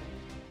Nerd.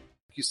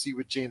 You see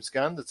with James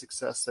Gunn, the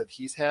success that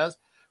he's has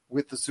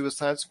with the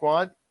Suicide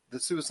Squad. The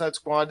Suicide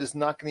Squad is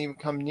not going to even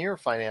come near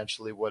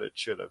financially what it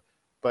should have,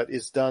 but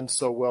it's done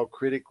so well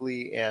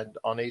critically and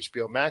on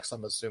HBO Max.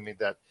 I'm assuming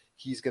that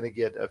he's going to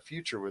get a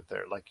future with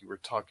there, like you were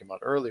talking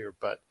about earlier.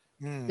 But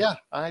yeah,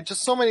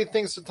 just so many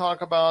things to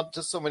talk about,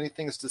 just so many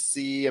things to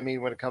see. I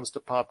mean, when it comes to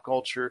pop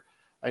culture,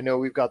 I know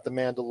we've got the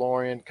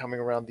Mandalorian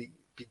coming around the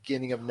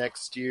beginning of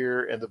next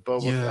year, and the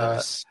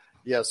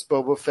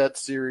Boba Fett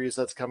series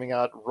that's coming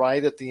out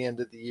right at the end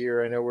of the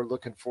year. I know we're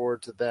looking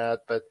forward to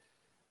that, but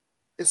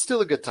it's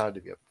still a good time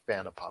to be a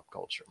fan of pop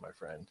culture, my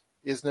friend,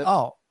 isn't it?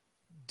 Oh,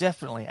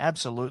 definitely.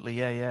 Absolutely.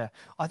 Yeah.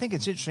 I think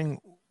it's interesting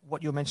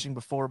what you were mentioning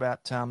before about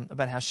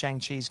how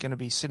Shang-Chi is going to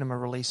be cinema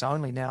release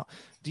only. Now,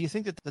 do you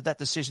think that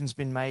decision's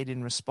been made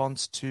in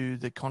response to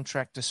the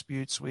contract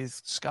disputes with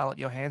Scarlett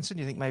Johansson?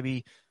 Do you think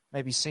maybe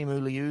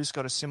Simu Liu's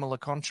got a similar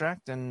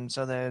contract, and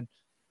so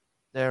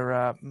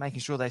they're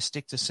making sure they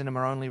stick to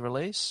cinema only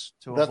release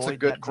to That's avoid a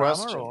good that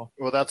question. drama, or?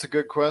 Well, that's a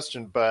good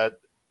question, but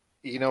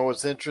you know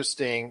what's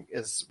interesting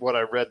is what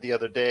I read the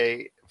other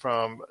day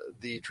from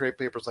the trade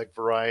papers like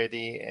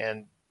Variety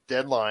and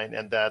Deadline,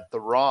 and that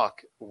The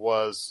Rock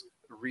was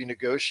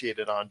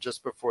renegotiated on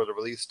just before the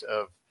release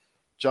of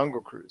Jungle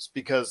Cruise,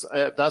 because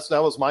that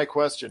was my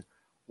question.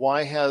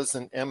 Why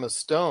hasn't Emma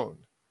Stone,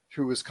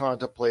 who was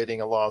contemplating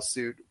a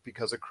lawsuit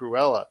because of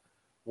Cruella,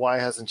 why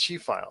hasn't she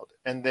filed?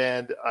 And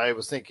then I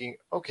was thinking,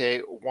 okay,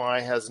 why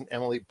hasn't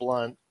Emily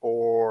Blunt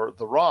or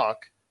The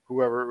Rock,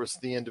 whoever was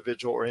the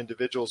individual or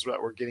individuals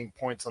that were getting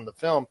points on the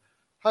film,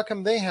 how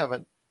come they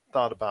haven't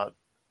thought about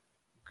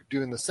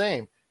doing the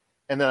same?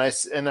 And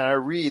then I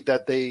read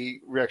that they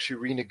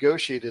actually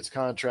renegotiated his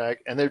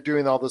contract, and they're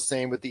doing all the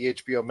same with the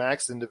HBO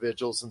Max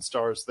individuals and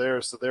stars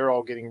there. So they're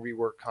all getting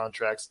rework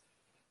contracts.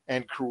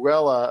 And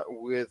Cruella,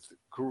 with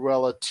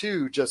Cruella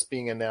 2 just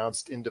being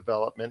announced in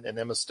development, and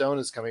Emma Stone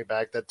is coming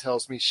back, that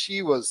tells me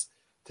she was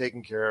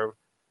taken care of.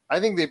 I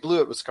think they blew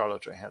it with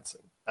Scarlett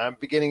Johansson. I'm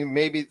beginning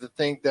maybe to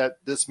think that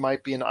this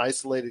might be an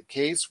isolated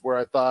case, where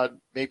I thought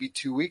maybe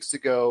 2 weeks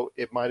ago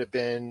it might have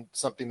been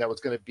something that was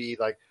going to be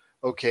like,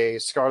 okay,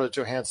 Scarlett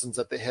Johansson's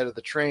at the head of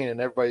the train and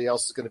everybody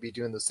else is going to be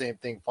doing the same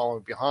thing,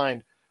 following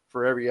behind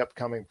for every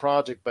upcoming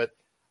project. But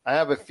I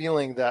have a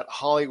feeling that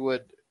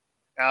Hollywood,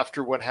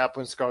 after what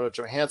happened with Scarlett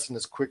Johansson,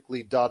 has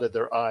quickly dotted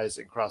their I's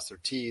and crossed their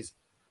T's.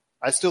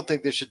 I still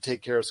think they should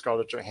take care of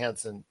Scarlett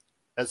Johansson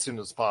as soon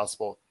as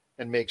possible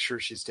and make sure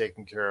she's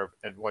taken care of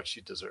and what she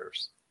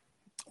deserves.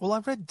 Well, I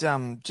read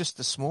just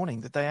this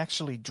morning that they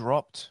actually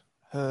dropped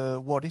her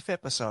What If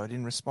episode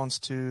in response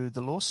to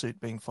the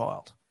lawsuit being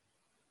filed.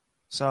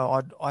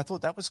 So I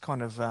thought that was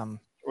kind of well,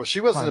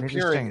 she wasn't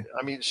appearing.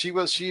 I mean, she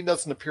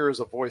doesn't appear as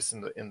a voice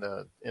in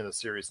the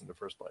series in the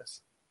first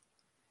place.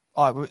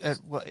 Oh,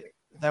 well,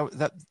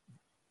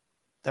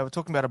 they were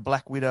talking about a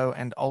Black Widow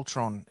and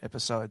Ultron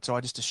episode, so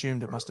I just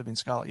assumed it must have been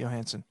Scarlett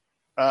Johansson.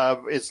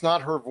 It's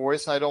not her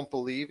voice, I don't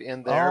believe,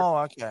 in there.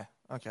 Oh,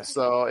 okay.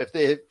 So if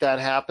that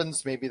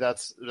happens, maybe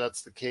that's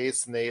the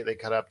case, and they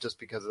cut up just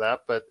because of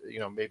that. But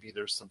maybe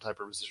there's some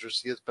type of residual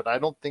she is. But I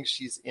don't think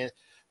she's in.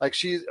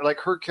 Like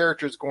her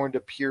character is going to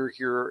appear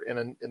here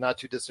in a not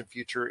too distant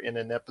future in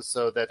an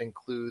episode that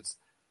includes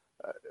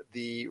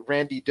the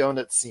Randy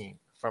Donut scene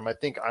from, I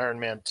think, Iron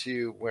Man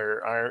 2,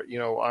 where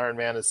Iron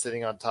Man is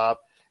sitting on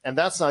top, and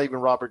that's not even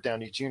Robert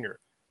Downey Jr.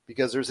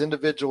 because there's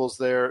individuals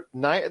there.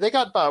 They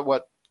got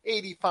about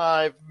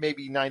 85,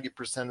 maybe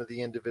 90% of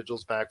the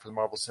individuals back for the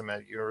Marvel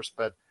Cinematic Universe,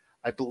 but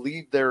I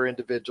believe there are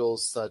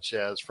individuals such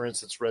as, for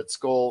instance, Red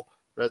Skull.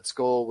 Red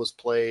Skull was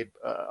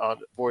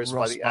voiced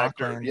by the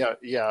actor,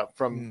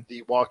 from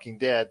The Walking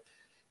Dead,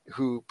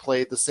 who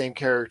played the same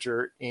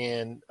character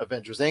in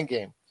Avengers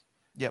Endgame.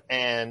 Yep.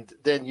 And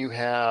then you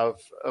have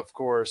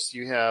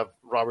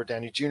Robert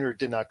Downey Jr.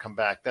 did not come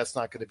back. That's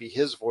not going to be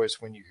his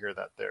voice when you hear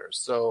that there.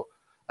 So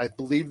I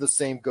believe the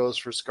same goes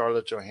for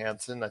Scarlett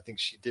Johansson. I think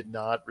she did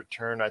not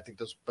return.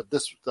 This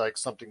was like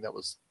something that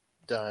was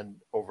done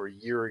over a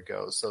year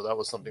ago. So that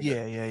was something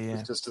that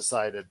was just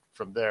decided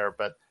from there.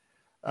 But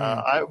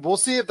we'll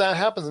see if that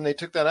happens and they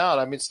took that out.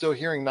 I mean, still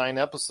hearing 9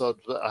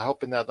 episodes, but I'm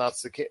hoping that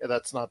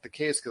that's not the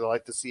case, because I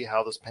like to see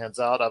how this pans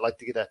out. I'd like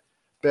to get a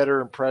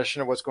better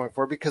impression of what's going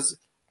forward, because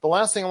the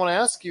last thing I want to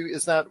ask you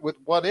is that with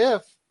What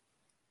If,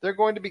 they're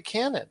going to be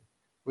canon,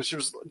 which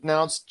was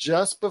announced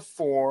just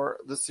before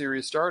the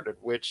series started,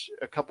 which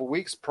a couple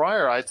weeks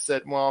prior I'd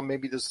said, well,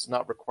 maybe this is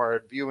not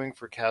required viewing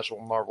for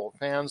casual Marvel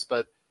fans,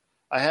 but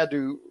I had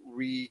to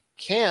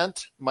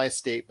recant my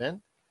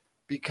statement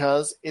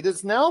because it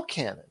is now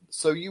canon.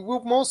 So you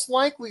will most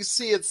likely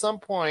see at some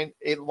point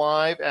a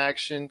live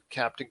action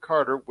Captain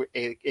Carter,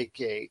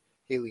 aka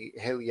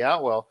Haley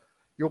Atwell.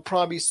 You'll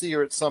probably see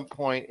her at some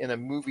point in a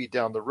movie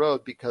down the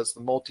road because the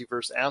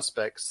multiverse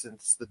aspect,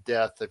 since the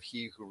death of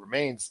He Who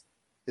Remains,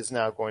 is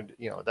now going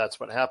to, that's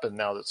what happened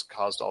now that's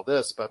caused all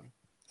this. But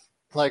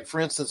like, for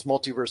instance,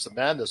 Multiverse of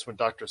Madness, when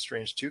Doctor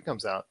Strange 2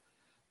 comes out,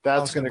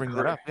 that's going to bring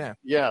that up, yeah.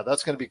 Yeah,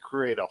 that's going to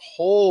create a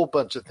whole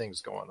bunch of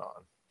things going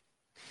on.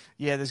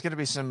 Yeah, there's going to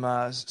be some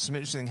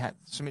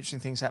interesting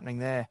things happening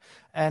there,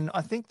 and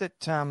I think that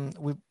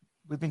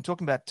we've been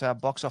talking about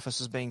box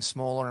offices being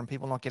smaller and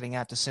people not getting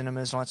out to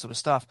cinemas and all that sort of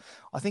stuff.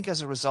 I think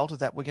as a result of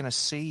that, we're going to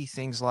see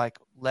things like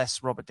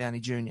less Robert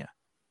Downey Jr.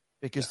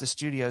 because the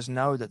studios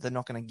know that they're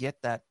not going to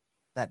get that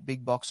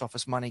big box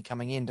office money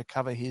coming in to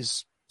cover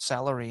his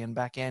salary and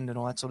back end and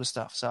all that sort of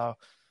stuff. So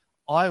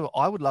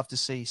I would love to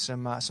see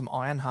some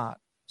Ironheart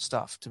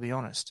stuff, to be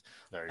honest.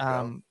 There you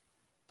go.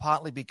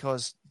 Partly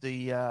because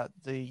the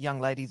young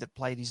lady that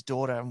played his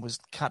daughter and was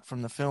cut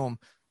from the film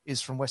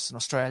is from Western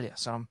Australia.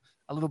 So I'm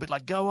a little bit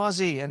like, go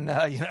Aussie, and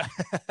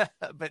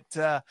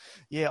but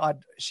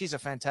she's a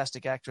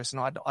fantastic actress,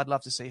 and I'd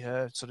love to see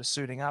her sort of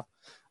suiting up.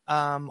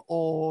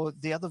 Or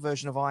the other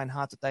version of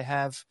Ironheart that they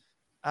have,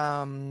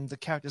 the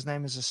character's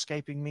name is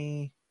escaping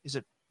me. Is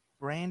it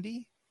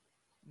Brandy?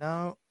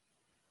 No.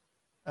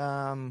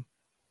 An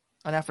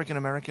African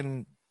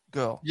American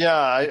girl. Yeah,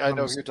 I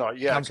know who you're talking.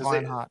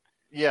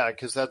 Yeah,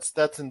 because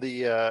that's in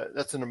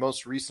the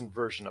most recent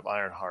version of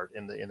Ironheart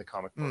in the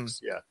comic books.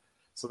 Yeah.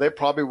 So they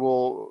probably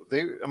will.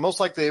 They most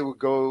likely they would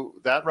go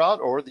that route,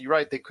 or you're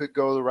right, they could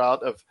go the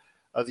route of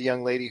the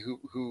young lady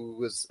who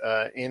was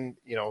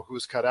who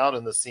was cut out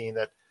in the scene,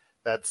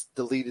 that's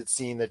deleted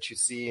scene that you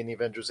see in the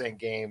Avengers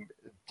Endgame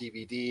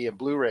DVD and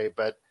Blu-ray.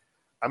 But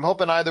I'm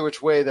hoping either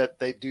which way that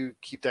they do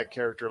keep that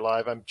character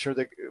alive. I'm sure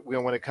that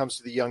when it comes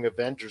to the Young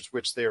Avengers,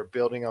 which they are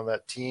building on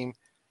that team,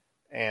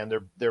 and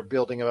they're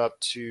building up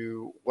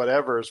to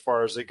whatever as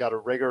far as they got a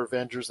regular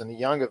Avengers and the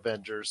Young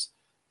Avengers.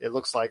 It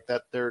looks like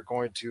that they're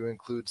going to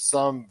include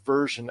some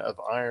version of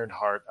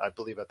Ironheart, I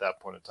believe, at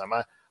that point in time.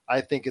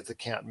 I think it's a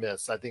can't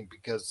miss. I think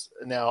because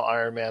now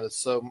Iron Man is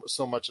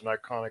so much an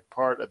iconic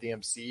part of the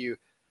MCU,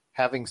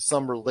 having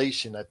some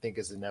relation, I think,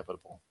 is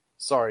inevitable.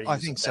 Sorry, I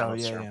think so.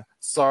 Yeah.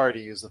 Sorry to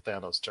use the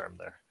Thanos term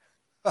there.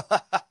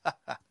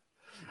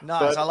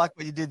 Nice. I like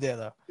what you did there,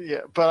 though.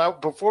 Yeah,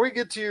 but before we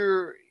get to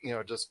your,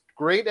 just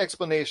great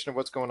explanation of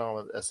what's going on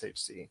with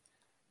SHC,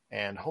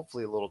 and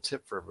hopefully a little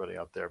tip for everybody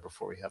out there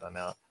before we head on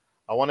out,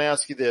 I want to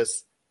ask you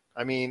this.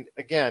 I mean,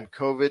 again,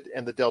 COVID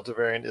and the Delta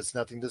variant is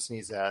nothing to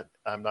sneeze at.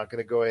 I'm not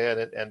going to go ahead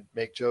and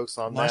make jokes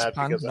on that.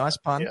 Nice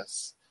pun.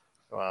 Yes.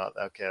 Well,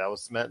 okay, that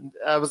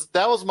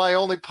was my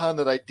only pun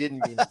that I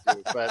didn't mean to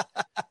do. But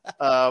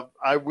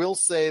I will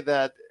say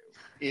that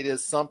it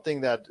is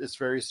something that is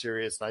very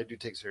serious, and I do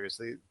take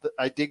seriously.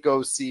 I did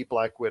go see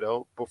Black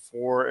Widow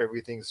before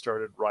everything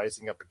started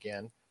rising up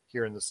again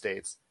here in the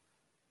States.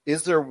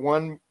 Is there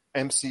one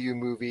MCU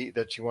movie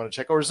that you want to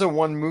check, or is there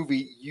one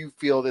movie you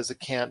feel is a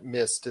can't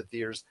miss to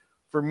theaters?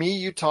 For me,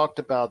 you talked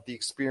about the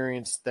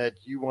experience that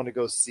you want to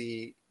go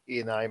see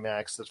in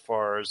IMAX as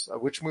far as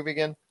which movie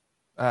again?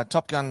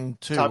 Top Gun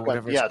 2. Top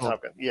Gun, yeah,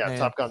 Top Gun. Yeah,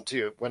 Top Gun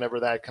 2. Whenever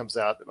that comes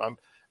out,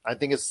 I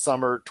think it's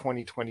summer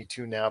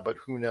 2022 now, but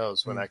who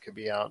knows when that could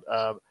be out.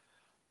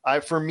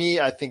 For me,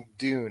 I think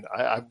Dune.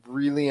 I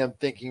really am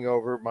thinking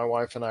over. My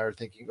wife and I are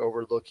thinking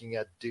over looking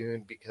at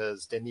Dune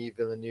because Denis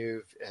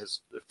Villeneuve has,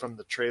 from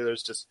the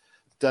trailers, just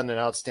done an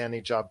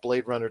outstanding job.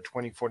 Blade Runner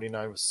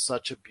 2049 was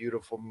such a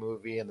beautiful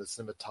movie, and the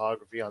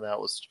cinematography on that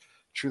was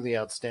truly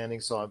outstanding.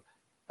 So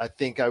I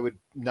think I would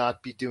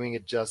not be doing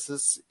it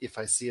justice if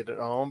I see it at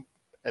home.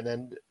 And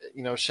then,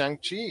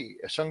 Shang-Chi,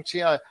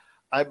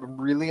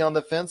 I'm really on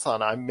the fence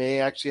on. I may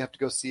actually have to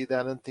go see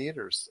that in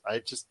theaters.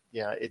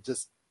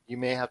 You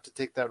may have to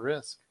take that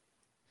risk.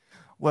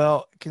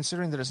 Well,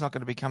 considering that it's not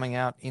going to be coming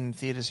out in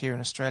theaters here in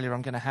Australia,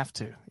 I'm going to have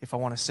to if I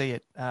want to see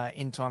it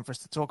in time for us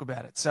to talk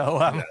about it.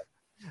 So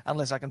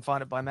unless I can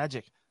find it by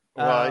magic.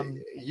 Well,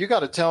 you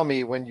got to tell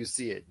me when you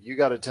see it. You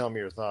got to tell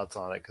me your thoughts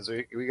on it because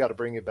we got to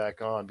bring it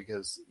back on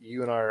because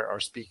you and I are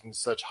speaking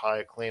such high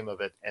acclaim of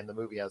it, and the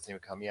movie hasn't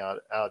even come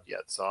out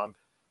yet. So I'm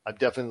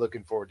definitely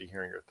looking forward to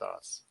hearing your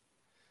thoughts.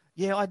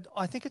 Yeah,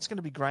 I think it's going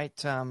to be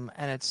great, and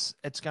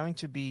it's going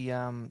to be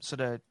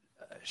sort of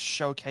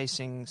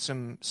showcasing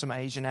some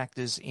Asian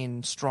actors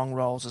in strong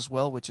roles as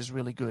well, which is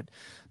really good.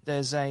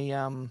 There's a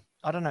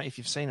I don't know if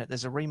you've seen it.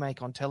 There's a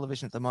remake on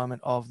television at the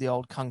moment of the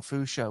old Kung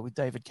Fu show with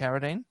David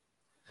Carradine.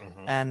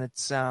 Mm-hmm. And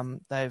it's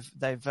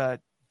they've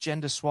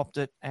gender swapped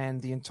it,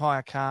 and the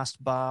entire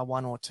cast, bar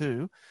one or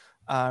two,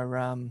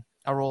 are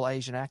all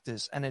Asian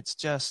actors, and it's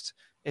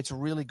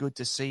really good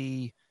to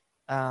see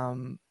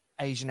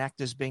Asian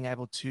actors being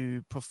able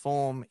to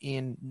perform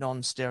in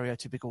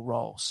non-stereotypical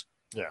roles.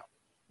 Yeah,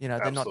 they're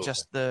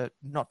absolutely.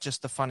 not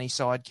just the funny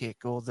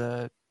sidekick or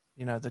the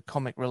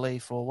comic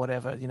relief or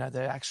whatever.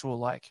 They're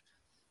actual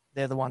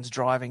they're the ones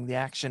driving the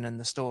action and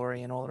the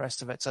story and all the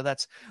rest of it. So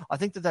I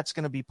think that's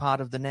going to be part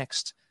of the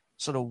next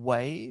sort of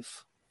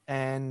wave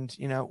And,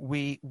 you know,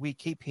 we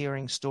keep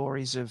hearing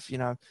stories of, you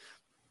know,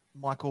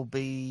 Michael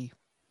B.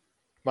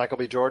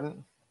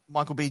 Jordan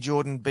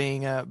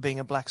being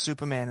a black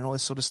Superman and all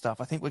this sort of stuff.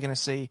 I think we're going to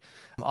see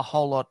a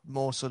whole lot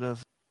more sort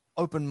of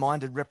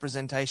open-minded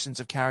representations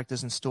of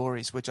characters and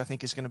stories, which I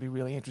think is going to be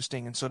really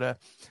interesting and sort of,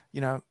 you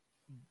know,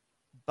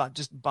 but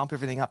just bump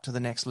everything up to the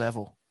next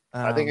level.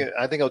 I think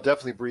it'll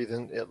definitely breathe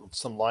in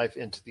some life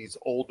into these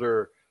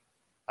older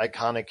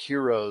iconic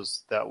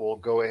heroes that will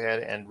go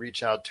ahead and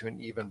reach out to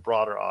an even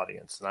broader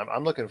audience. And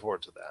I'm looking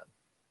forward to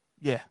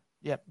that.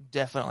 Yeah,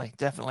 definitely.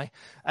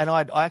 And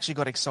I actually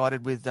got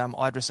excited with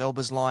Idris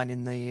Elba's line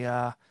in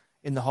the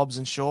Hobbs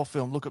and Shaw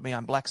film, "Look at me,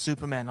 I'm Black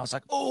Superman." I was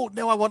like, oh,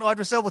 now I want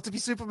Idris Elba to be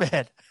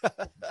Superman.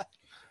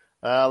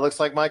 Looks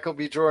like Michael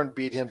B. Jordan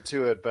beat him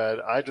to it, but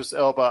Idris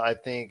Elba, I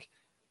think,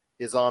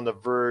 is on the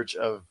verge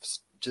of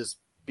just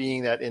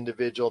being that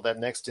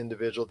next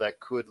individual that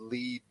could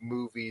lead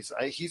movies.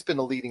 He's been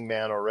a leading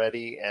man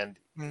already, and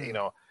you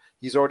know,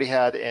 he's already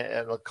had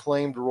an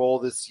acclaimed role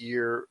this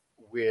year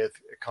with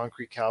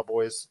Concrete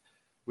Cowboys,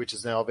 which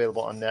is now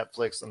available on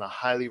Netflix, and I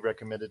highly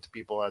recommend it to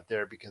people out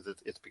there because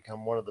it's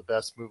become one of the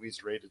best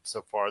movies rated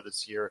so far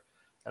this year.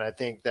 And I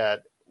think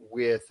that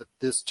with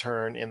this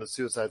turn in the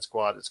Suicide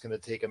Squad, it's going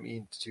to take him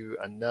into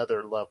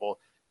another level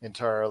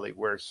entirely,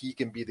 where he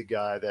can be the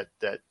guy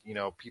that you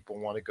know people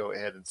want to go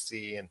ahead and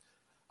see. And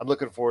I'm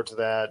looking forward to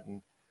that,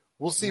 and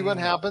we'll see what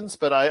happens.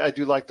 But I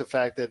do like the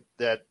fact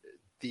that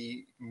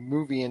the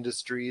movie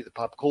industry, the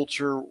pop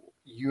culture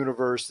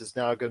universe, is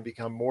now going to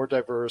become more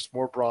diverse,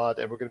 more broad,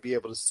 and we're going to be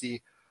able to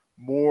see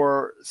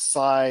more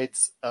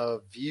sides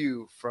of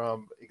view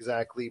from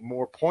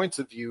more points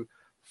of view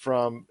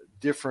from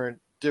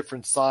different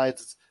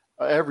sides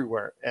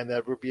everywhere, and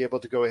that we'll be able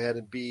to go ahead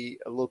and be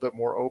a little bit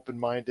more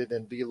open-minded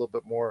and be a little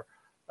bit more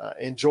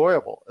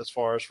enjoyable as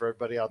far as for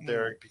everybody out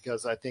there,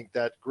 because I think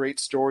that great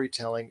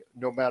storytelling,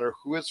 no matter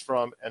who it's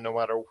from and no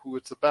matter who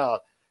it's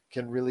about,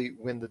 can really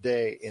win the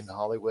day in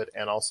Hollywood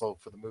and also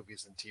for the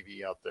movies and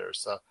TV out there.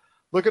 So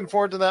looking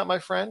forward to that, my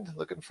friend.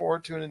 Looking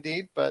forward to it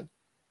indeed. But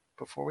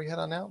before we head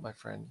on out, my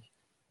friend,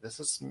 this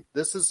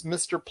is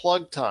Mr.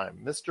 Plug time.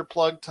 Mr.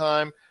 Plug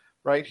time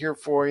right here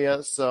for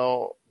you.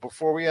 So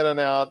before we head on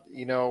out,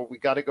 you know, we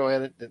got to go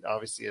ahead and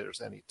obviously if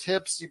there's any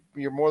tips,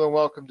 you're more than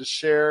welcome to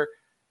share.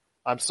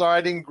 I'm sorry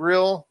I didn't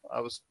grill.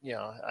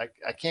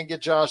 I can't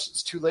get Josh.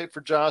 It's too late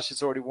for Josh.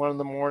 It's already 1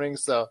 a.m.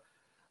 So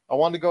I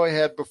wanted to go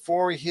ahead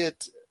before we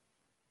hit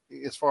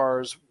as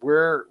far as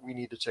where we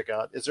need to check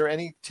out. Is there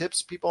any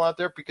tips, people out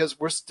there? Because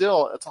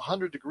it's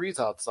 100 degrees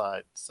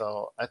outside.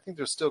 So I think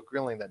there's still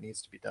grilling that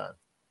needs to be done.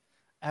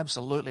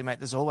 Absolutely, mate.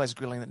 There's always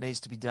grilling that needs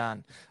to be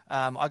done.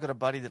 I got a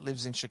buddy that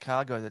lives in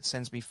Chicago that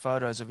sends me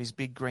photos of his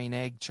big green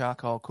egg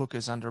charcoal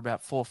cookers under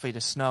about 4 feet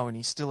of snow, and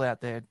he's still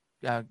out there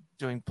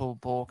doing pulled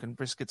pork and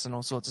briskets and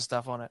all sorts of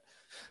stuff on it.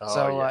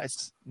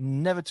 It's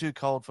never too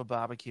cold for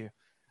barbecue.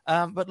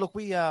 But look,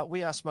 we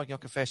are Smoking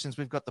Hot Confessions.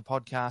 We've got the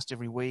podcast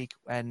every week,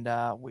 and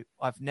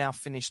I've now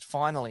finished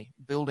finally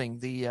building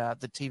the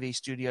TV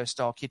studio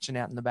style kitchen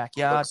out in the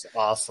backyard. Looks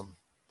awesome,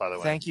 by the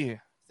way.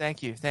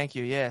 Thank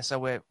you. Yeah,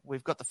 so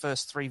we've got the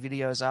first 3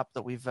 videos up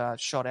that we've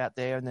shot out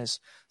there, and there's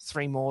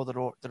 3 more that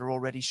are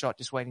already shot,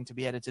 just waiting to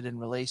be edited and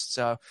released.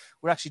 So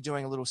we're actually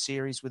doing a little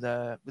series with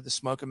a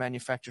smoker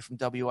manufacturer from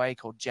WA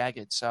called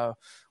Jagged. So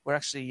we're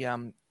actually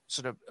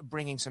sort of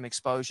bringing some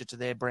exposure to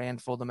their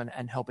brand for them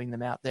and helping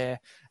them out there.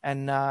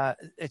 And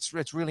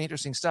it's really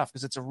interesting stuff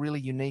because it's a really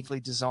uniquely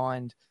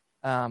designed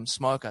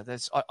smoker.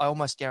 I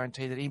almost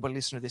guarantee that anybody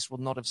listening to this will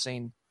not have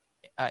seen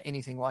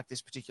anything like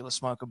this particular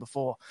smoker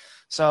before.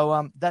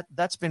 So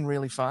that's been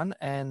really fun.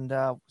 And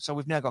so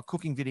we've now got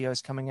cooking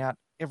videos coming out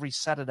every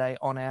Saturday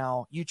on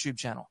our YouTube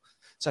channel.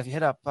 So if you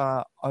head up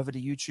over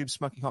to YouTube,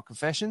 Smoking Hot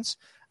Confessions,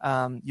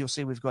 you'll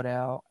see we've got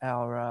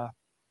our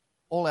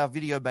all our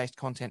video-based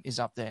content is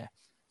up there.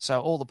 So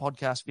all the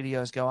podcast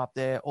videos go up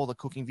there, all the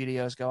cooking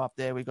videos go up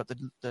there. We've got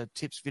the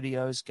tips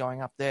videos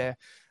going up there.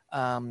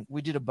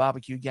 We did a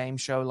barbecue game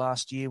show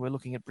last year. We're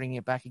looking at bringing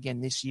it back again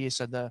this year.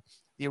 So the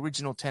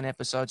original 10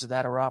 episodes of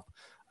that are up.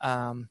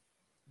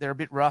 They're a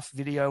bit rough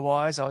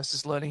video-wise. I was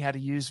just learning how to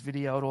use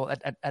video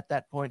at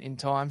that point in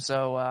time.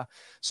 So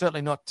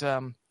certainly not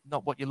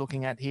what you're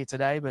looking at here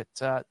today, but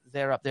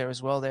they're up there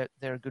as well.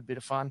 They're a good bit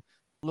of fun.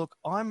 Look,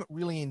 I'm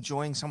really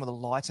enjoying some of the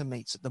lighter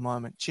meats at the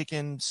moment,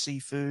 chicken,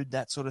 seafood,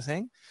 that sort of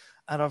thing.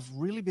 And I've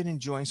really been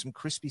enjoying some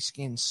crispy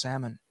skinned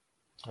salmon,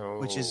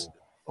 which is,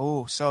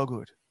 so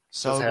good.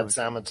 So just had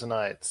salmon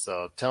tonight.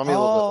 So tell me a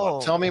little bit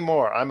more. Tell me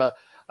more. I'm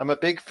a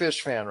big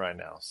fish fan right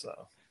now.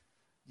 So.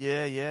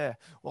 Yeah.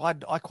 Well,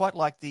 I quite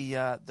like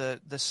the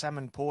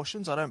salmon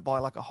portions. I don't buy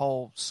like a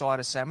whole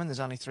side of salmon. There's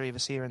only 3 of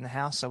us here in the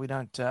house, so we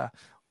don't,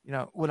 we're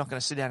not going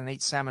to sit down and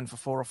eat salmon for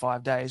 4 or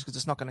 5 days because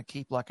it's not going to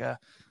keep like a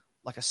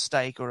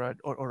steak or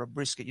a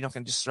brisket. You're not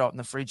going to just throw it in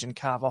the fridge and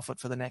carve off it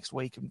for the next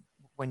week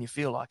when you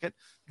feel like it.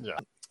 Yeah.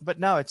 But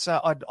no, it's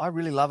I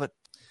really love it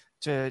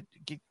to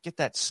get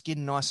that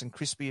skin nice and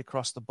crispy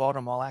across the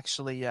bottom. I'll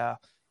actually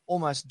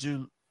almost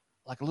do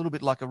like a little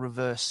bit like a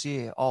reverse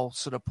sear. I'll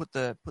sort of put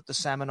the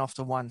salmon off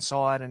to one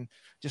side and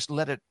just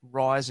let it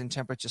rise in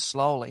temperature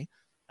slowly,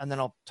 and then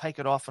I'll take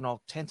it off and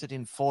I'll tent it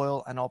in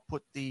foil, and I'll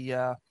put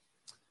the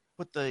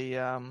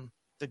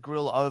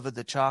grill over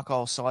the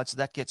charcoal side so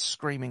that gets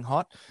screaming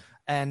hot.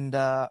 And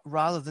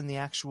rather than the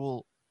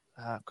actual,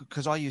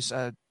 because I use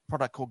a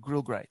product called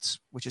Grill Grates,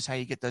 which is how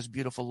you get those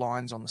beautiful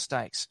lines on the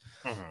steaks.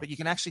 Mm-hmm. But you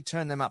can actually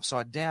turn them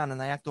upside down,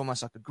 and they act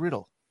almost like a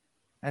griddle.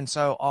 And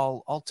so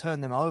I'll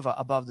turn them over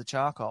above the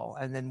charcoal,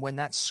 and then when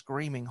that's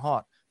screaming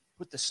hot,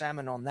 put the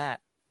salmon on that.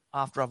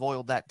 After I've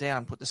oiled that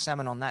down, put the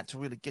salmon on that to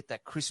really get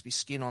that crispy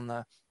skin on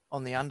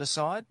the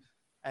underside,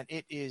 and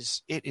it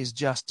is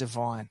just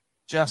divine,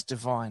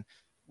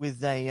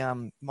 With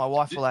my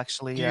wife will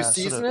actually. Do you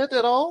season it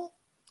at all?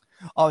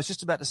 I was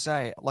just about to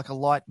say, like a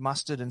light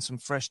mustard and some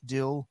fresh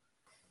dill,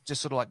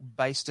 just sort of like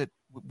baste it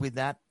with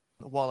that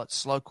while it's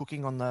slow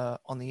cooking on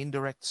the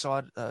indirect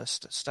side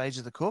stage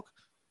of the cook.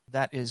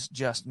 That is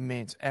just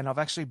mint. And I've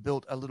actually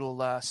built a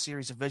little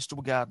series of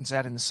vegetable gardens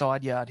out in the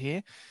side yard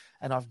here,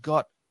 and I've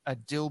got a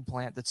dill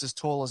plant that's as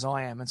tall as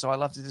I am. And so I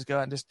love to just go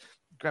out and just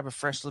grab a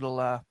fresh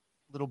little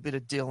bit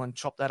of dill and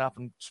chop that up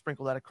and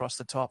sprinkle that across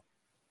the top.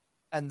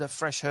 And the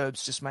fresh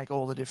herbs just make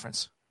all the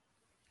difference.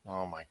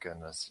 Oh my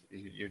goodness.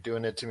 You're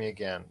doing it to me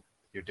again.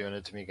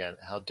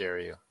 How dare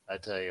you? I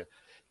tell you.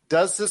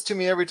 Does this to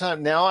me every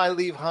time. Now I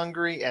leave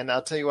hungry, and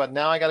I'll tell you what,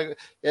 now I gotta go.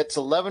 It's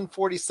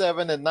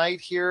 11:47 at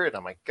night here, and oh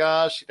my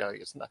gosh,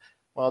 it's not.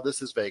 Well,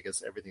 this is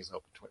Vegas. Everything's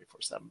open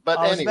 24/7. But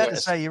I was anyway, about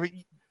to say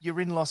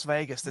you're in Las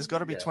Vegas. There's got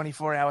to be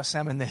 24-hour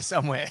salmon there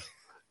somewhere.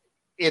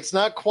 It's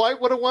not quite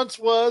what it once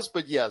was,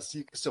 but yes,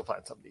 you can still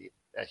find something to eat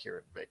here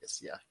in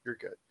Vegas. Yeah, you're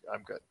good.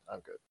 I'm good.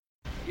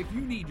 If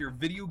you need your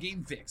video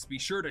game fix, be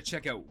sure to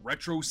check out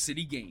Retro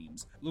City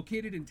Games.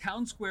 Located in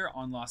Town Square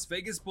on Las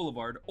Vegas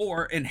Boulevard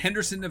or in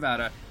Henderson,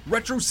 Nevada,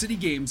 Retro City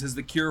Games has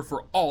the cure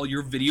for all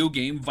your video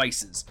game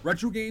vices.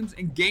 Retro games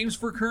and games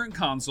for current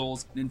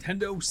consoles,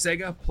 Nintendo,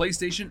 Sega,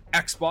 PlayStation,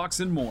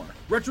 Xbox, and more.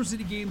 Retro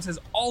City Games has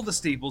all the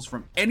staples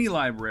from any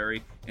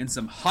library and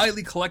some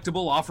highly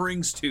collectible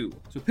offerings too.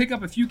 So pick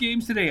up a few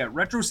games today at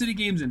Retro City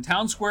Games in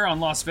Town Square on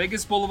Las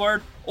Vegas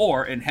Boulevard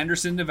or in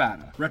Henderson,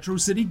 Nevada. Retro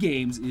City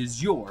Games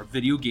is your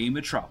video game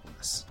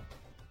metropolis.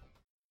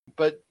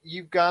 But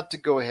you've got to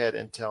go ahead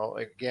and tell,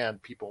 again,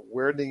 people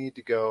where they need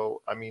to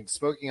go. I mean,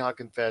 Smoking Hot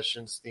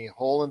Confessions, the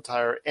whole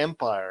entire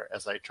empire,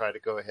 as I try to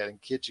go ahead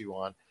and kid you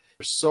on.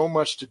 There's so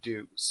much to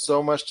do,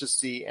 so much to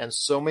see, and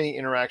so many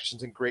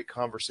interactions and great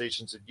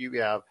conversations that you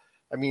have.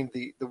 I mean,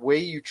 the way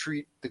you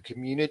treat the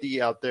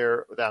community out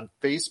there on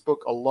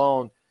Facebook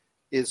alone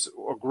is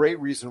a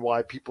great reason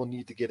why people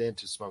need to get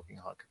into Smoking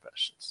Hot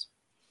Confessions.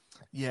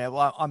 Yeah,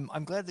 well,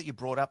 I'm glad that you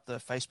brought up the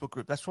Facebook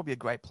group. That's probably a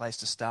great place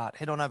to start.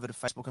 Head on over to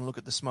Facebook and look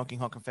at the Smoking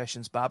Hot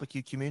Confessions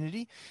barbecue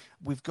community.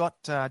 We've got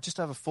just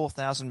over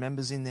 4,000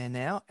 members in there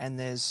now, and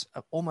there's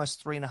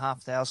almost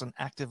 3,500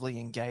 actively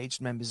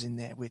engaged members in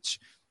there, which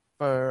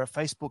for a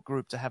Facebook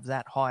group to have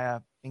that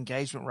higher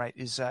engagement rate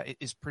is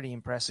pretty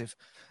impressive.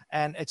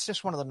 And it's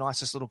just one of the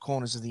nicest little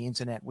corners of the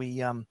internet.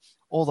 We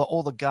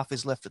all the guff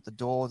is left at the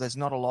door. There's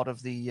not a lot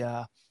of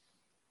the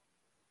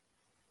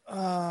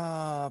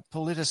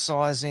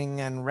politicizing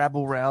and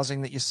rabble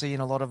rousing that you see in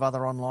a lot of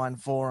other online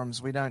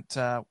forums. We don't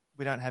have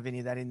any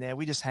of that in there.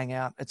 We just hang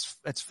out.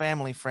 It's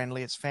family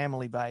friendly. It's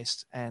family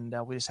based, and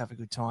we just have a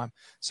good time.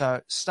 So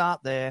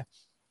start there.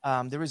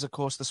 There is, of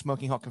course, the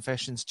Smoking Hot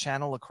Confessions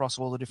channel across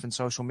all the different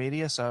social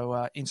media.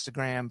 So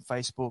Instagram,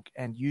 Facebook,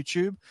 and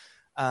YouTube.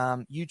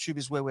 YouTube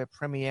is where we're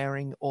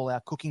premiering all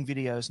our cooking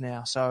videos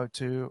now. So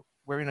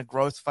we're in a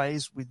growth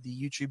phase with the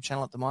YouTube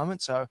channel at the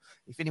moment. So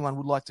if anyone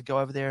would like to go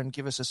over there and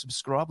give us a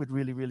subscribe, we'd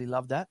really, really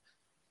love that.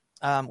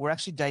 We're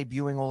actually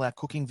debuting all our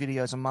cooking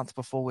videos a month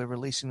before we're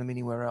releasing them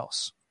anywhere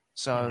else.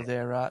 So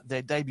they're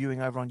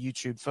debuting over on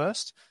YouTube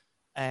first.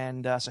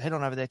 And so head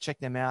on over there, check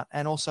them out.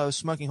 And also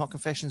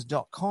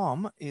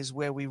SmokingHotConfessions.com is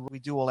where we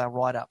do all our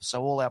write-ups.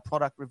 So all our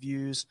product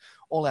reviews,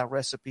 all our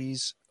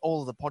recipes,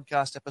 all of the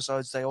podcast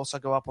episodes, they also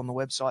go up on the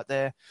website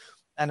there.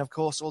 And, of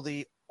course, all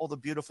the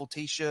beautiful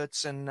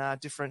T-shirts and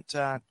different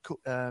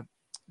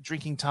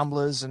drinking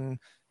tumblers and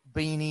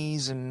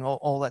beanies and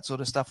all that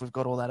sort of stuff. We've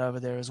got all that over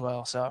there as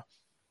well. So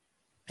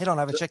head on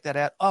over, check that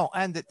out. Oh,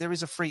 and there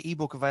is a free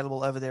ebook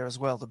available over there as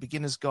well, The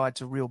Beginner's Guide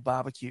to Real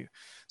Barbecue.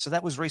 So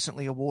that was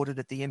recently awarded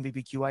at the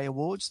NBBQA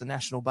Awards, the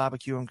National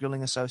Barbecue and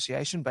Grilling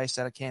Association, based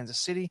out of Kansas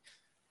City.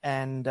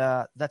 And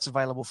that's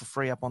available for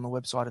free up on the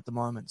website at the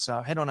moment.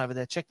 So head on over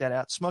there, check that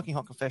out.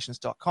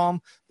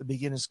 SmokingHotConfessions.com, The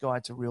Beginner's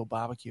Guide to Real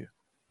Barbecue.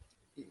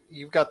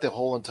 You've got the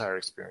whole entire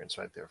experience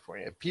right there for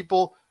you. If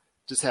people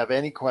just have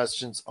any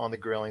questions on the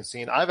grilling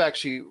scene, I've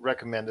actually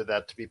recommended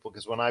that to people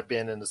because when I've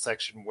been in the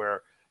section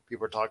where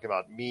people are talking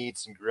about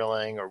meats and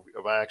grilling, or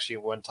actually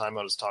one time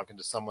I was talking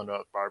to someone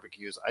about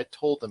barbecues, I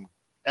told them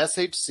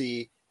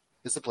SHC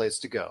is the place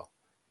to go.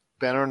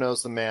 Benno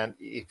knows the man.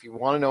 If you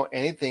want to know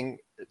anything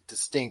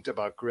distinct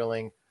about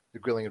grilling, the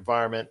grilling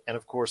environment, and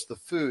of course the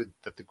food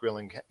that the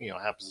grilling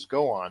happens to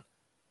go on,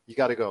 you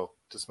got to go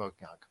to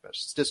Smoking Hot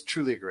Confessions. It's just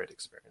truly a great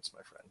experience,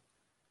 my friend.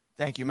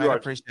 Thank you, man. I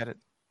appreciate it.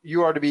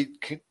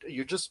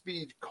 you just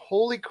be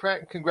wholly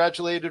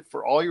congratulated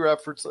for all your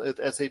efforts at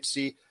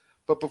SHC.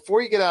 But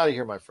before you get out of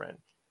here, my friend,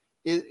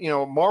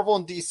 Marvel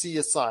and DC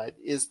aside,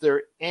 is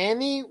there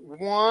any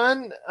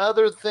one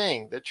other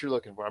thing that you're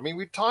looking for? I mean,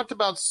 we've talked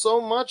about so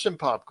much in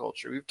pop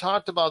culture. We've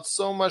talked about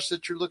so much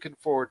that you're looking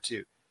forward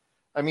to.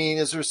 I mean,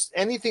 is there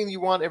anything you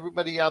want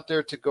everybody out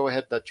there to go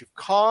ahead that you've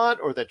caught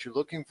or that you're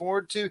looking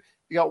forward to?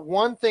 You got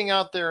one thing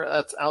out there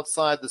that's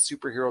outside the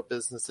superhero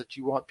business that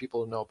you want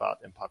people to know about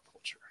in pop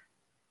culture?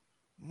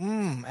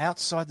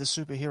 Outside the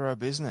superhero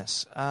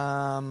business.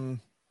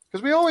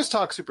 Because we always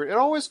talk it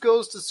always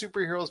goes to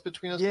superheroes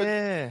between us.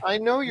 Yeah. But I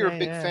know you're a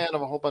big fan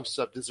of a whole bunch of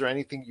stuff. Is there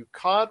anything you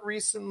caught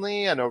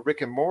recently? I know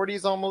Rick and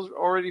Morty's almost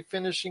already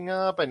finishing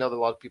up. I know that a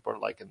lot of people are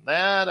liking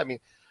that. I mean,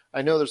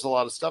 I know there's a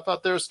lot of stuff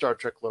out there. Star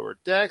Trek Lower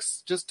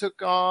Decks just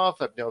took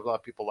off. I know a lot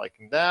of people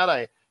liking that.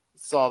 I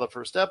saw the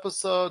first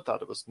episode,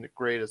 thought it was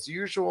great as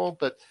usual.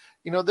 But,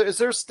 is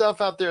there stuff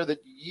out there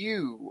that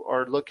you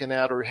are looking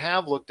at or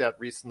have looked at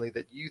recently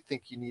that you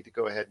think you need to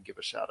go ahead and give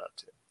a shout out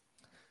to?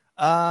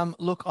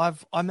 Look,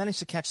 I managed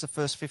to catch the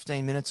first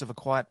 15 minutes of A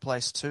Quiet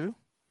Place 2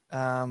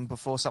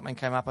 before something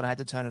came up and I had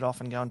to turn it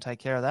off and go and take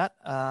care of that.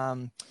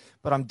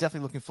 But I'm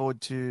definitely looking forward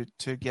to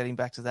getting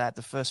back to that.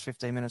 The first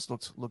 15 minutes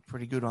looked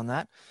pretty good on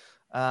that.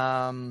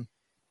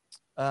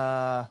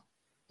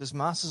 Does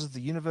Masters of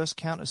the Universe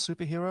count as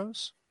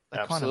superheroes?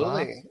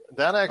 Absolutely.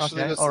 That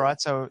actually was... All right,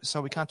 so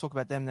we can't talk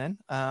about them then.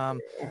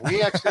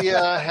 We actually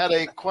had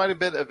quite a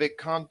bit of a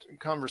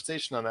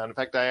conversation on that. In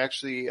fact, I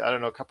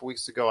don't know, a couple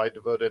weeks ago, I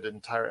devoted an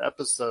entire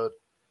episode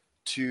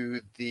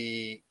to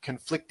the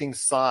conflicting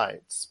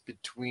sides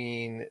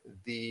between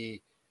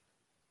the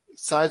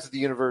sides of the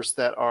universe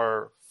that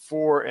are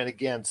for and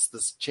against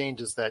the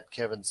changes that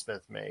Kevin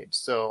Smith made.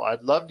 So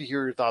I'd love to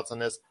hear your thoughts on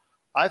this.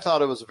 I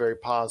thought it was very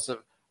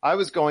positive. I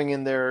was going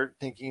in there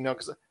thinking,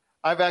 because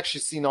I've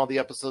actually seen all the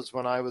episodes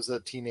when I was a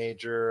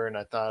teenager, and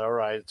I thought, all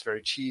right, it's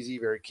very cheesy,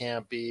 very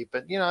campy,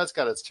 but, it's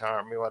got its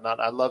charm and whatnot.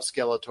 I love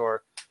Skeletor,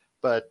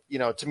 but,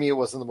 to me, it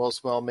wasn't the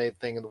most well-made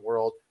thing in the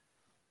world.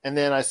 And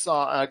then I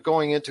saw,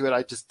 going into it,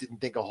 I just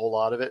didn't think a whole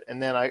lot of it.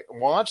 And then I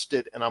watched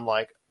it, and I'm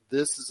like,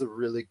 this is a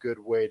really good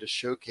way to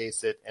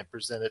showcase it and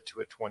present it to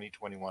a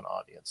 2021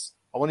 audience.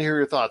 I want to hear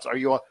your thoughts. Are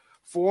you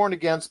for and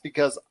against?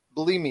 Because,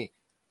 believe me,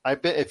 I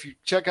bet if you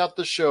check out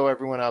the show,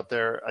 everyone out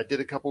there, I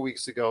did a couple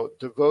weeks ago,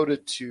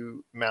 devoted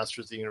to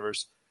Masters of the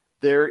Universe,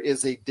 there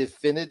is a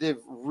definitive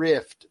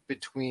rift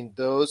between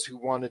those who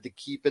wanted to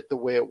keep it the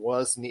way it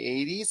was in the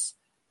 80s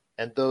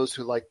and those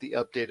who like the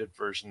updated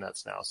version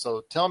that's now.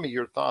 So tell me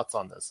your thoughts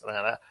on this.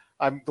 Man,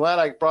 I'm glad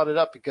I brought it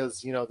up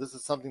because, this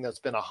is something that's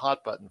been a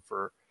hot button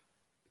for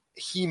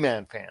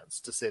He-Man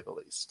fans, to say the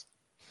least.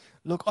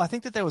 Look, I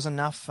think that there was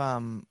enough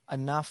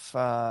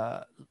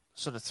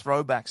sort of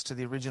throwbacks to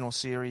the original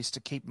series to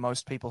keep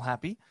most people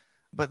happy.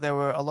 But there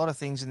were a lot of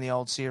things in the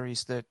old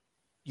series that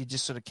you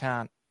just sort of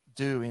can't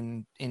do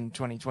in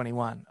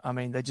 2021. I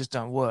mean, they just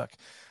don't work.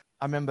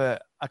 I remember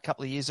a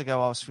couple of years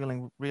ago, I was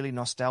feeling really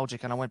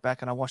nostalgic and I went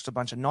back and I watched a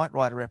bunch of Knight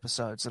Rider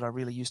episodes that I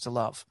really used to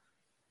love.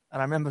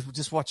 And I remember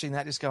just watching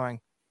that, just going,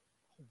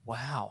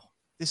 wow,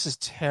 this is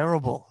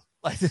terrible.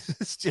 Like,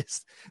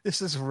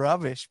 this is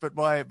rubbish. But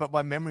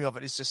my memory of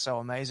it is just so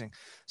amazing.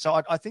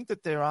 So I think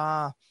that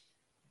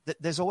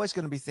there's always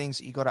going to be things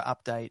that you got to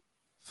update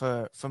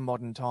for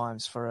modern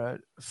times, for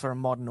a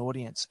modern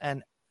audience.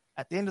 And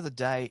at the end of the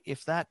day,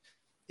 if that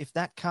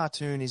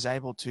cartoon is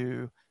able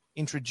to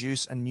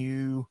introduce a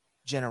new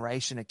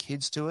generation of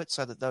kids to it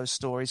so that those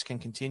stories can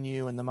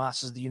continue and the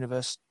Masters of the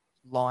Universe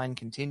line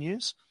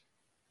continues,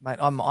 mate,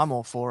 I'm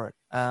all for it.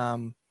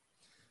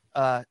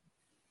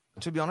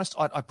 To be honest,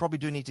 I probably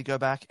do need to go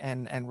back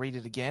and read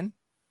it again.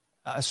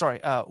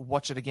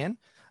 Watch it again,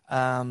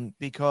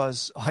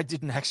 because I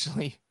didn't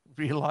actually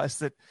realize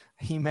that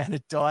He-Man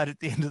had died at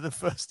the end of the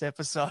first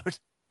episode.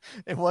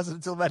 It wasn't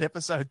until about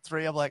episode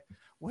 3 I'm like,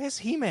 where's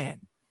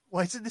He-Man?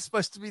 Why isn't this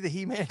supposed to be the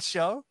He-Man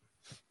show?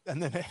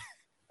 And then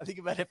I think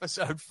about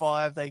episode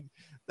 5,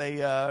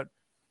 they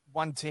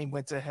one team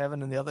went to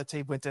heaven and the other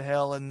team went to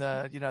hell, and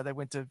they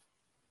went to,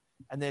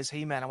 and there's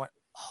He-Man. I went,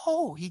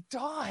 oh, he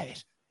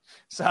died.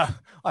 So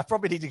I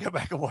probably need to go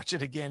back and watch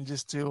it again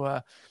just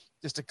to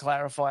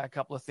clarify a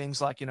couple of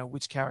things, like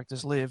which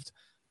characters lived.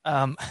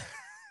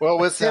 Well,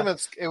 with him,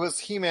 it was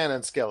He-Man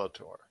and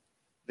Skeletor.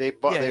 They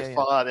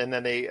fought, and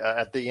then they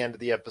at the end of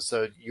the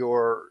episode,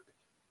 you're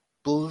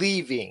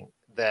believing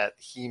that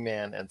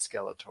He-Man and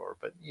Skeletor,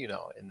 but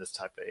in this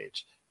type of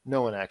age,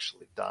 no one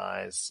actually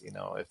dies,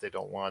 if they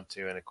don't want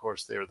to. And of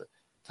course, they're the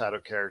title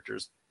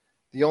characters.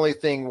 The only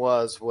thing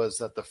was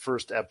that the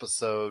first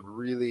episode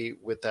really,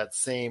 with that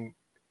same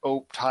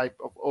type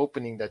of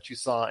opening that you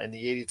saw in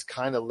the 80s,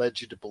 kind of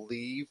led you to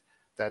believe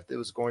that it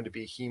was going to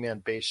be a He-Man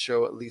based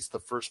show, at least the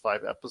first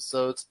 5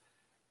 episodes.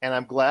 And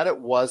I'm glad it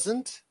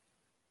wasn't,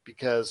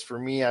 because for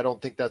me, I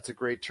don't think that's a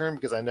great term,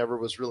 because I never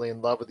was really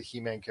in love with the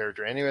He-Man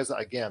character. Anyways,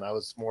 again, I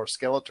was more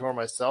Skeletor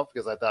myself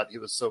because I thought he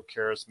was so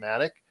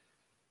charismatic.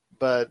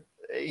 But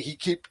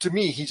to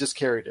me, he just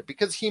carried it,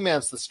 because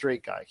He-Man's the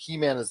straight guy.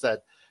 He-Man is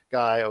that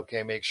guy,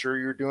 okay, make sure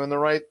you're doing the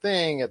right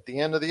thing at the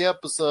end of the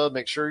episode.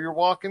 Make sure you're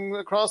walking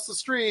across the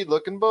street,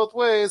 looking both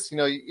ways.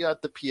 You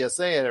got the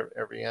PSA at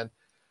every end.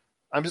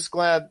 I'm just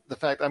glad the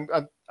fact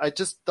I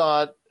just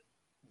thought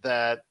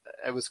that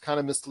it was kind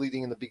of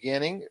misleading in the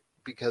beginning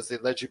because they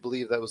led you to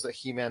believe that was a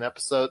He-Man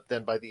episode.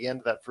 Then by the end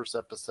of that first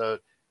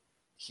episode,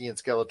 he and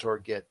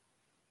Skeletor get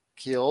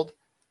killed,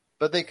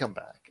 but they come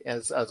back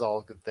as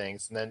all good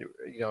things. And then,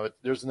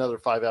 there's another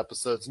 5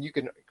 episodes, and you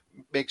can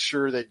make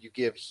sure that you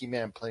give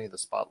He-Man plenty of the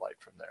spotlight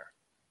from there.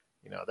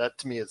 That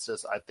to me is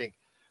just, I think,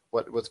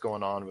 what's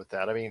going on with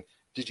that. I mean,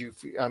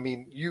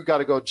 you got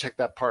to go check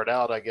that part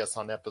out, I guess,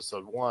 on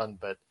episode 1,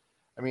 but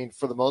I mean,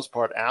 for the most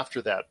part,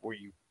 after that, were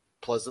you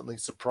pleasantly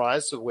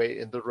surprised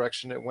in the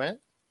direction it went?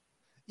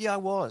 Yeah, I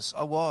was.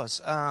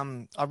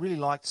 I really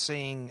liked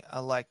seeing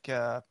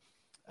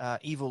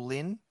Evil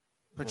Lynn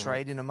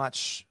portrayed in a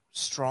much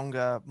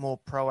stronger, more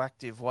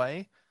proactive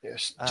way. Yeah,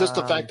 just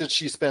the fact that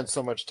she spent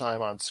so much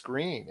time on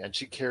screen and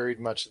she carried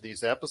much of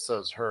these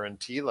episodes, her and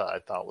Teela, I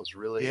thought was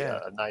really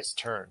a nice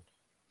turn.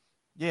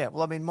 Yeah,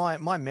 well, I mean,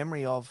 my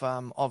memory of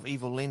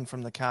Evil Lynn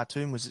from the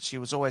cartoon was that she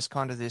was always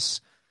kind of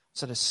this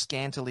sort of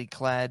scantily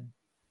clad,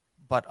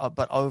 but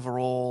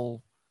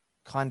overall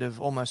kind of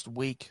almost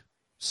weak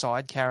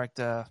side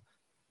character.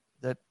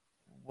 That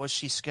was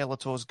she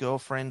Skeletor's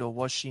girlfriend or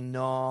was she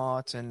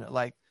not? And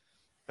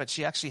but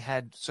she actually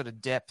had sort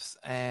of depth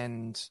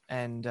and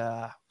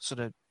sort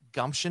of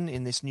gumption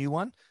in this new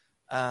one.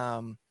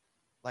 I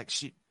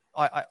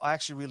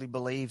actually really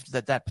believed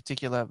that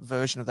particular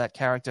version of that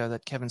character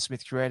that Kevin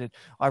Smith created,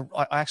 I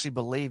actually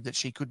believed that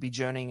she could be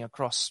journeying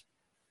across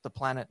the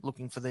planet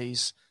looking for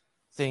these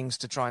things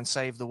to try and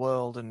save the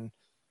world. And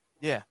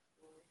yeah.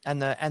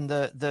 And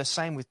the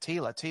same with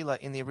Teela. Teela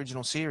in the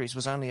original series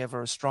was only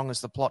ever as strong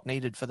as the plot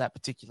needed for that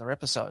particular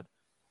episode.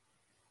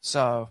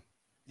 So,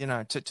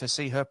 to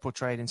see her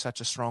portrayed in such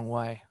a strong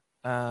way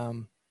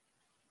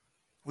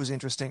was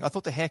interesting. I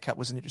thought the haircut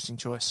was an interesting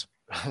choice.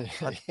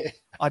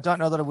 I don't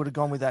know that I would have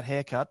gone with that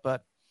haircut,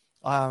 but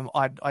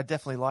I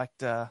definitely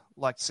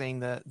liked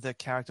seeing the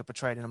character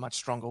portrayed in a much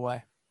stronger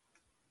way.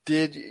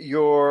 Did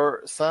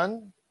your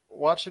son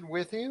watch it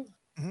with you?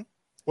 Mm-hmm.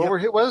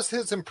 What was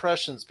his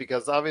impressions?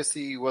 Because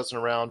obviously he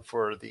wasn't around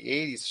for the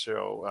 80s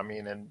show. I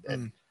mean,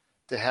 and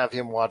to have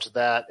him watch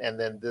that and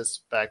then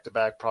this back to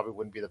back probably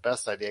wouldn't be the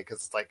best idea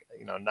because it's like,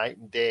 night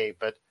and day.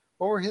 But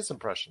what were his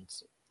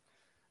impressions?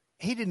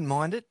 He didn't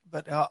mind it,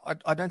 but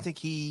I don't think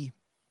he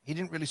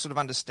didn't really sort of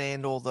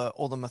understand all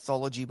the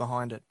mythology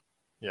behind it.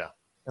 Yeah.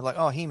 They're like,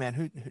 oh,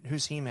 He-Man,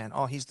 who's He-Man?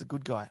 Oh, he's the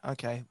good guy.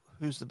 Okay.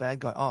 Who's the bad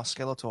guy? Oh,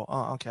 Skeletor.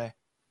 Oh, okay.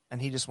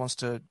 And he just wants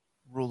to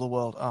rule the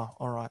world. Oh,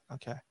 all right.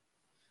 Okay.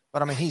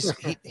 But I mean,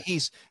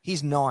 he's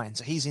 9,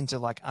 so he's into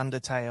like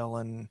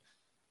Undertale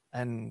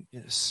and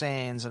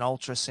Sans and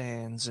Ultra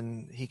Sans,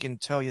 and he can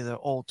tell you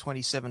all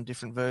 27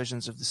 different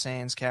versions of the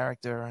Sans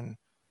character,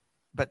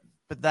 but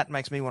that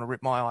makes me want to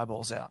rip my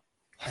eyeballs out.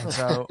 And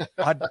so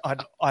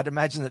I'd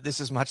imagine that this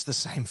is much the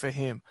same for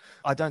him.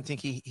 I don't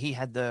think he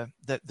had the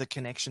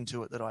connection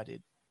to it that I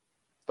did.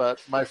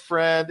 But my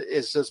friend,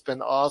 it's just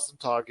been awesome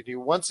talking to you.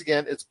 Once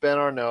again, it's Ben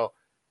Arnault.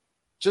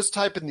 Just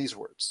type in these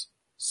words: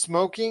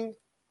 smoking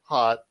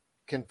hot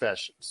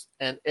confessions,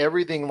 and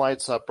everything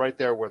lights up right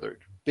there, whether you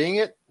Bing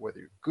it, whether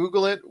you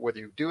Google it, whether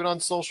you do it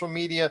on social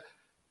media.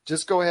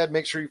 Just go ahead,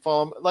 make sure you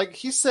follow him. Like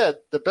he said,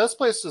 the best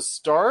place to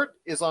start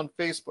is on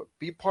Facebook.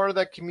 Be part of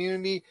that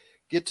community.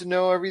 Get to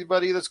know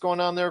everybody that's going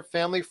on there,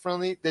 family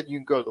friendly. Then you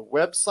can go to the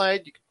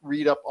website. You can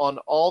read up on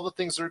all the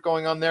things that are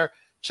going on there.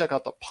 Check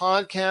out the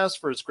podcast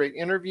for its great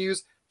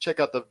interviews. Check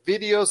out the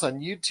videos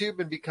on YouTube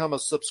and become a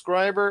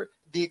subscriber.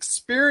 The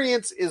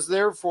experience is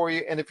there for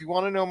you. And if you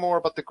want to know more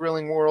about the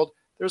grilling world,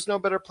 there's no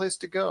better place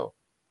to go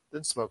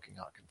than Smoking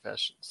Hot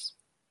Confessions.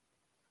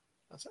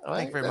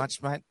 Thank you very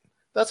much, mate.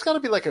 That's got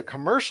to be like a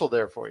commercial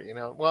there for you.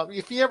 Well,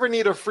 if you ever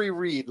need a free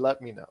read,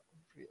 let me know.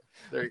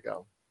 There you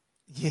go.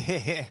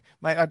 Yeah,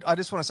 mate. I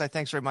just want to say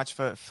thanks very much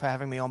for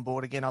having me on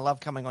board again. I love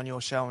coming on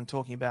your show and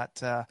talking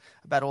about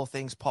all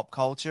things pop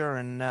culture,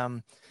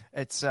 and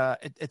it's a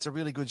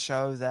really good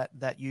show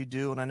that you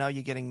do. And I know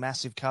you're getting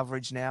massive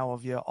coverage now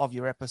of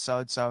your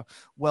episode. So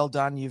well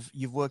done.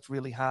 You've worked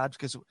really hard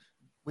because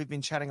we've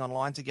been chatting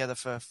online together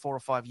for 4 or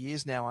 5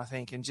 years now, I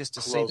think, and just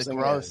to see the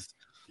growth.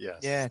 Yes.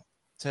 Yeah.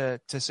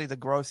 To see the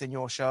growth in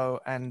your show,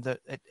 and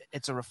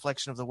it's a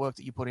reflection of the work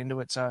that you put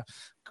into it. So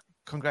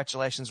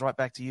congratulations right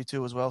back to you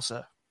too as well,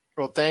 sir.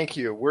 Well, thank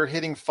you. We're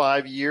hitting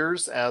 5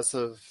 years as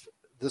of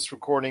this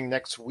recording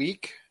next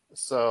week.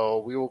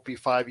 So we will be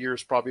 5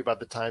 years probably by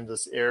the time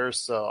this airs.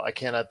 So I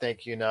cannot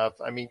thank you enough.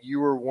 I mean, you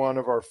were one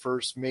of our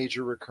first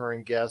major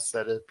recurring guests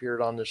that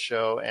appeared on the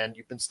show, and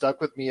you've been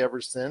stuck with me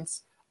ever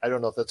since. I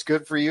don't know if that's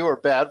good for you or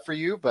bad for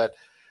you, but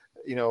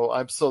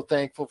I'm so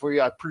thankful for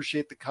you. I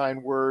appreciate the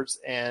kind words,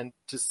 and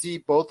to see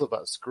both of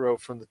us grow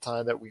from the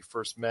time that we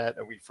first met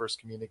and we first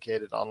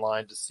communicated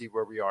online to see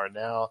where we are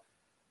now.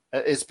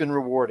 It's been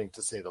rewarding,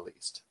 to say the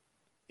least.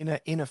 In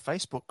a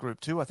Facebook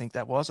group too, I think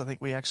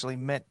we actually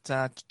met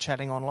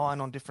chatting online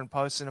on different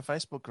posts in a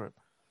Facebook group.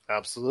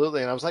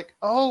 Absolutely. And I was like,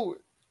 oh,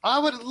 I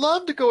would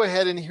love to go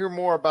ahead and hear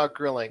more about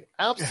grilling.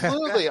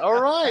 Absolutely.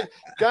 All right.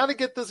 Got to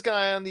get this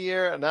guy on the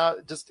air. And now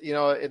just,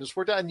 it just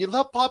worked out. And you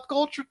love pop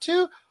culture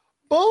too?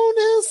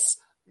 Bonus.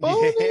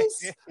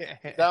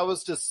 That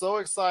was just so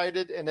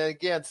excited. And then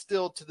again,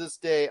 still to this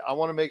day, I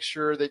want to make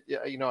sure that,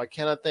 I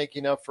cannot thank you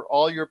enough for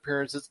all your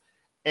appearances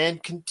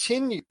and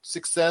continued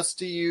success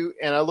to you.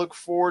 And I look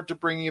forward to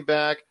bringing you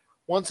back.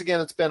 Once again,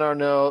 it's Ben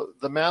Arnault,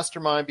 the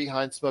mastermind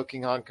behind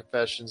Smoking Hot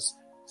Confessions.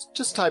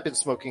 Just type in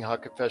Smoking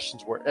Hot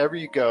Confessions wherever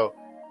you go,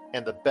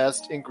 and the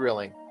best in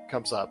grilling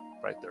comes up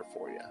right there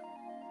for you.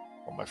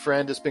 Well, my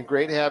friend, it's been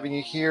great having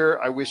you here.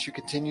 I wish you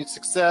continued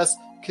success,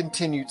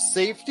 continued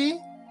safety,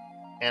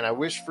 and I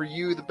wish for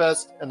you the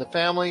best and the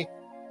family,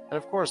 and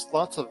of course,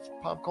 lots of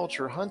pop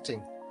culture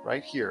hunting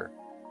right here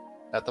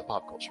at the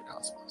Pop Culture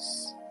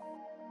Cosmos.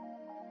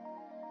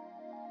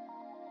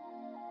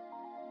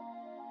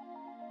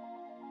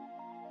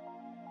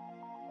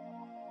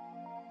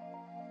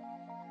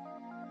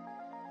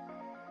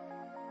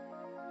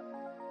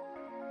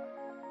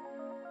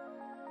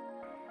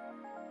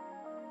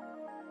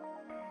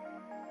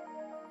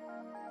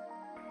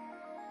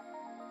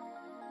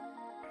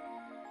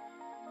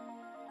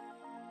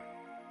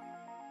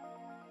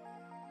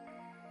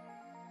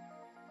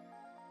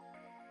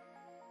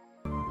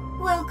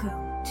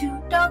 Welcome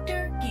to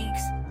Dr.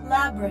 Geek's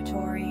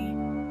Laboratory.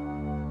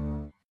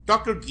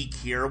 Dr. Geek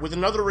here with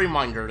another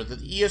reminder that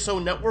the ESO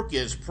Network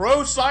is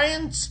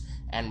pro-science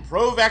and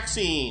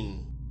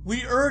pro-vaccine.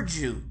 We urge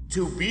you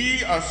to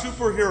be a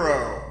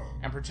superhero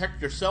and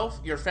protect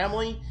yourself, your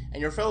family,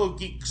 and your fellow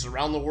geeks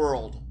around the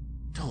world.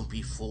 Don't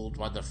be fooled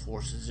by the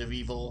forces of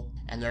evil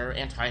and their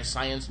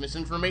anti-science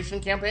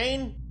misinformation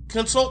campaign.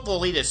 Consult the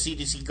latest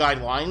CDC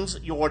guidelines,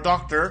 your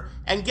doctor,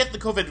 and get the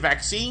COVID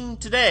vaccine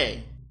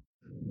today.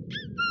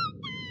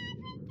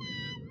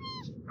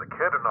 The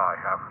kid and I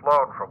have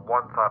flown from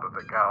one side of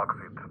the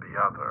galaxy to the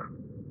other.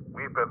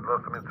 We've been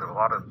listening to a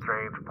lot of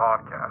strange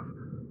podcasts,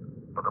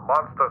 but the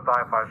Monster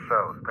Sci-Fi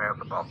Show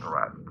stands above the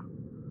rest.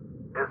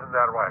 Isn't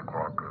that right,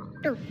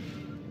 Grogu?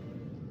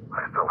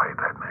 I still hate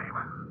that name.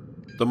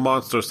 The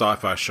Monster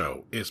Sci-Fi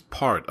Show is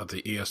part of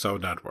the ESO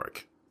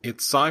Network.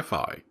 It's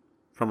sci-fi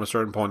from a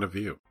certain point of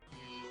view.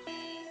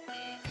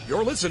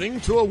 You're listening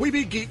to a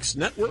Weeby Geeks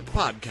Network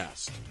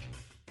podcast.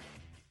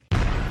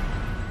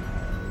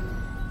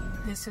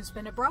 This has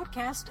been a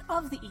broadcast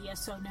of the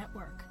ESO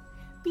Network.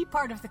 Be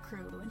part of the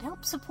crew and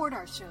help support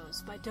our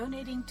shows by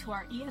donating to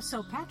our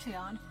ESO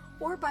Patreon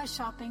or by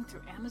shopping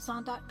through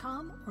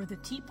Amazon.com or the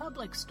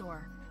TeePublic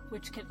store,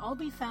 which can all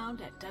be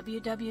found at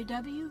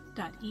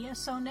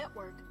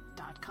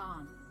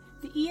www.esonetwork.com.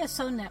 The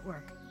ESO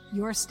Network,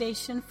 your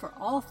station for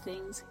all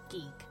things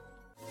geek.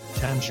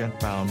 Tangent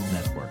Bound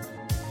Network.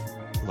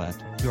 Let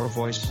your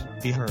voice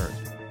be heard.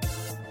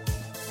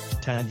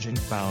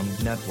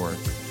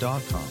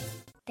 TangentBoundNetwork.com.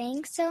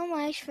 Thanks so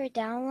much for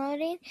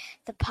downloading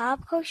the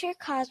Pop Culture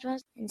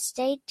Cosmos, and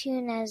stay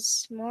tuned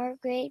as more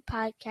great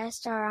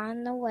podcasts are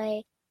on the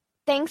way.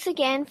 Thanks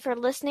again for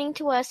listening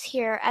to us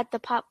here at the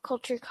Pop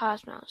Culture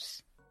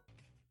Cosmos.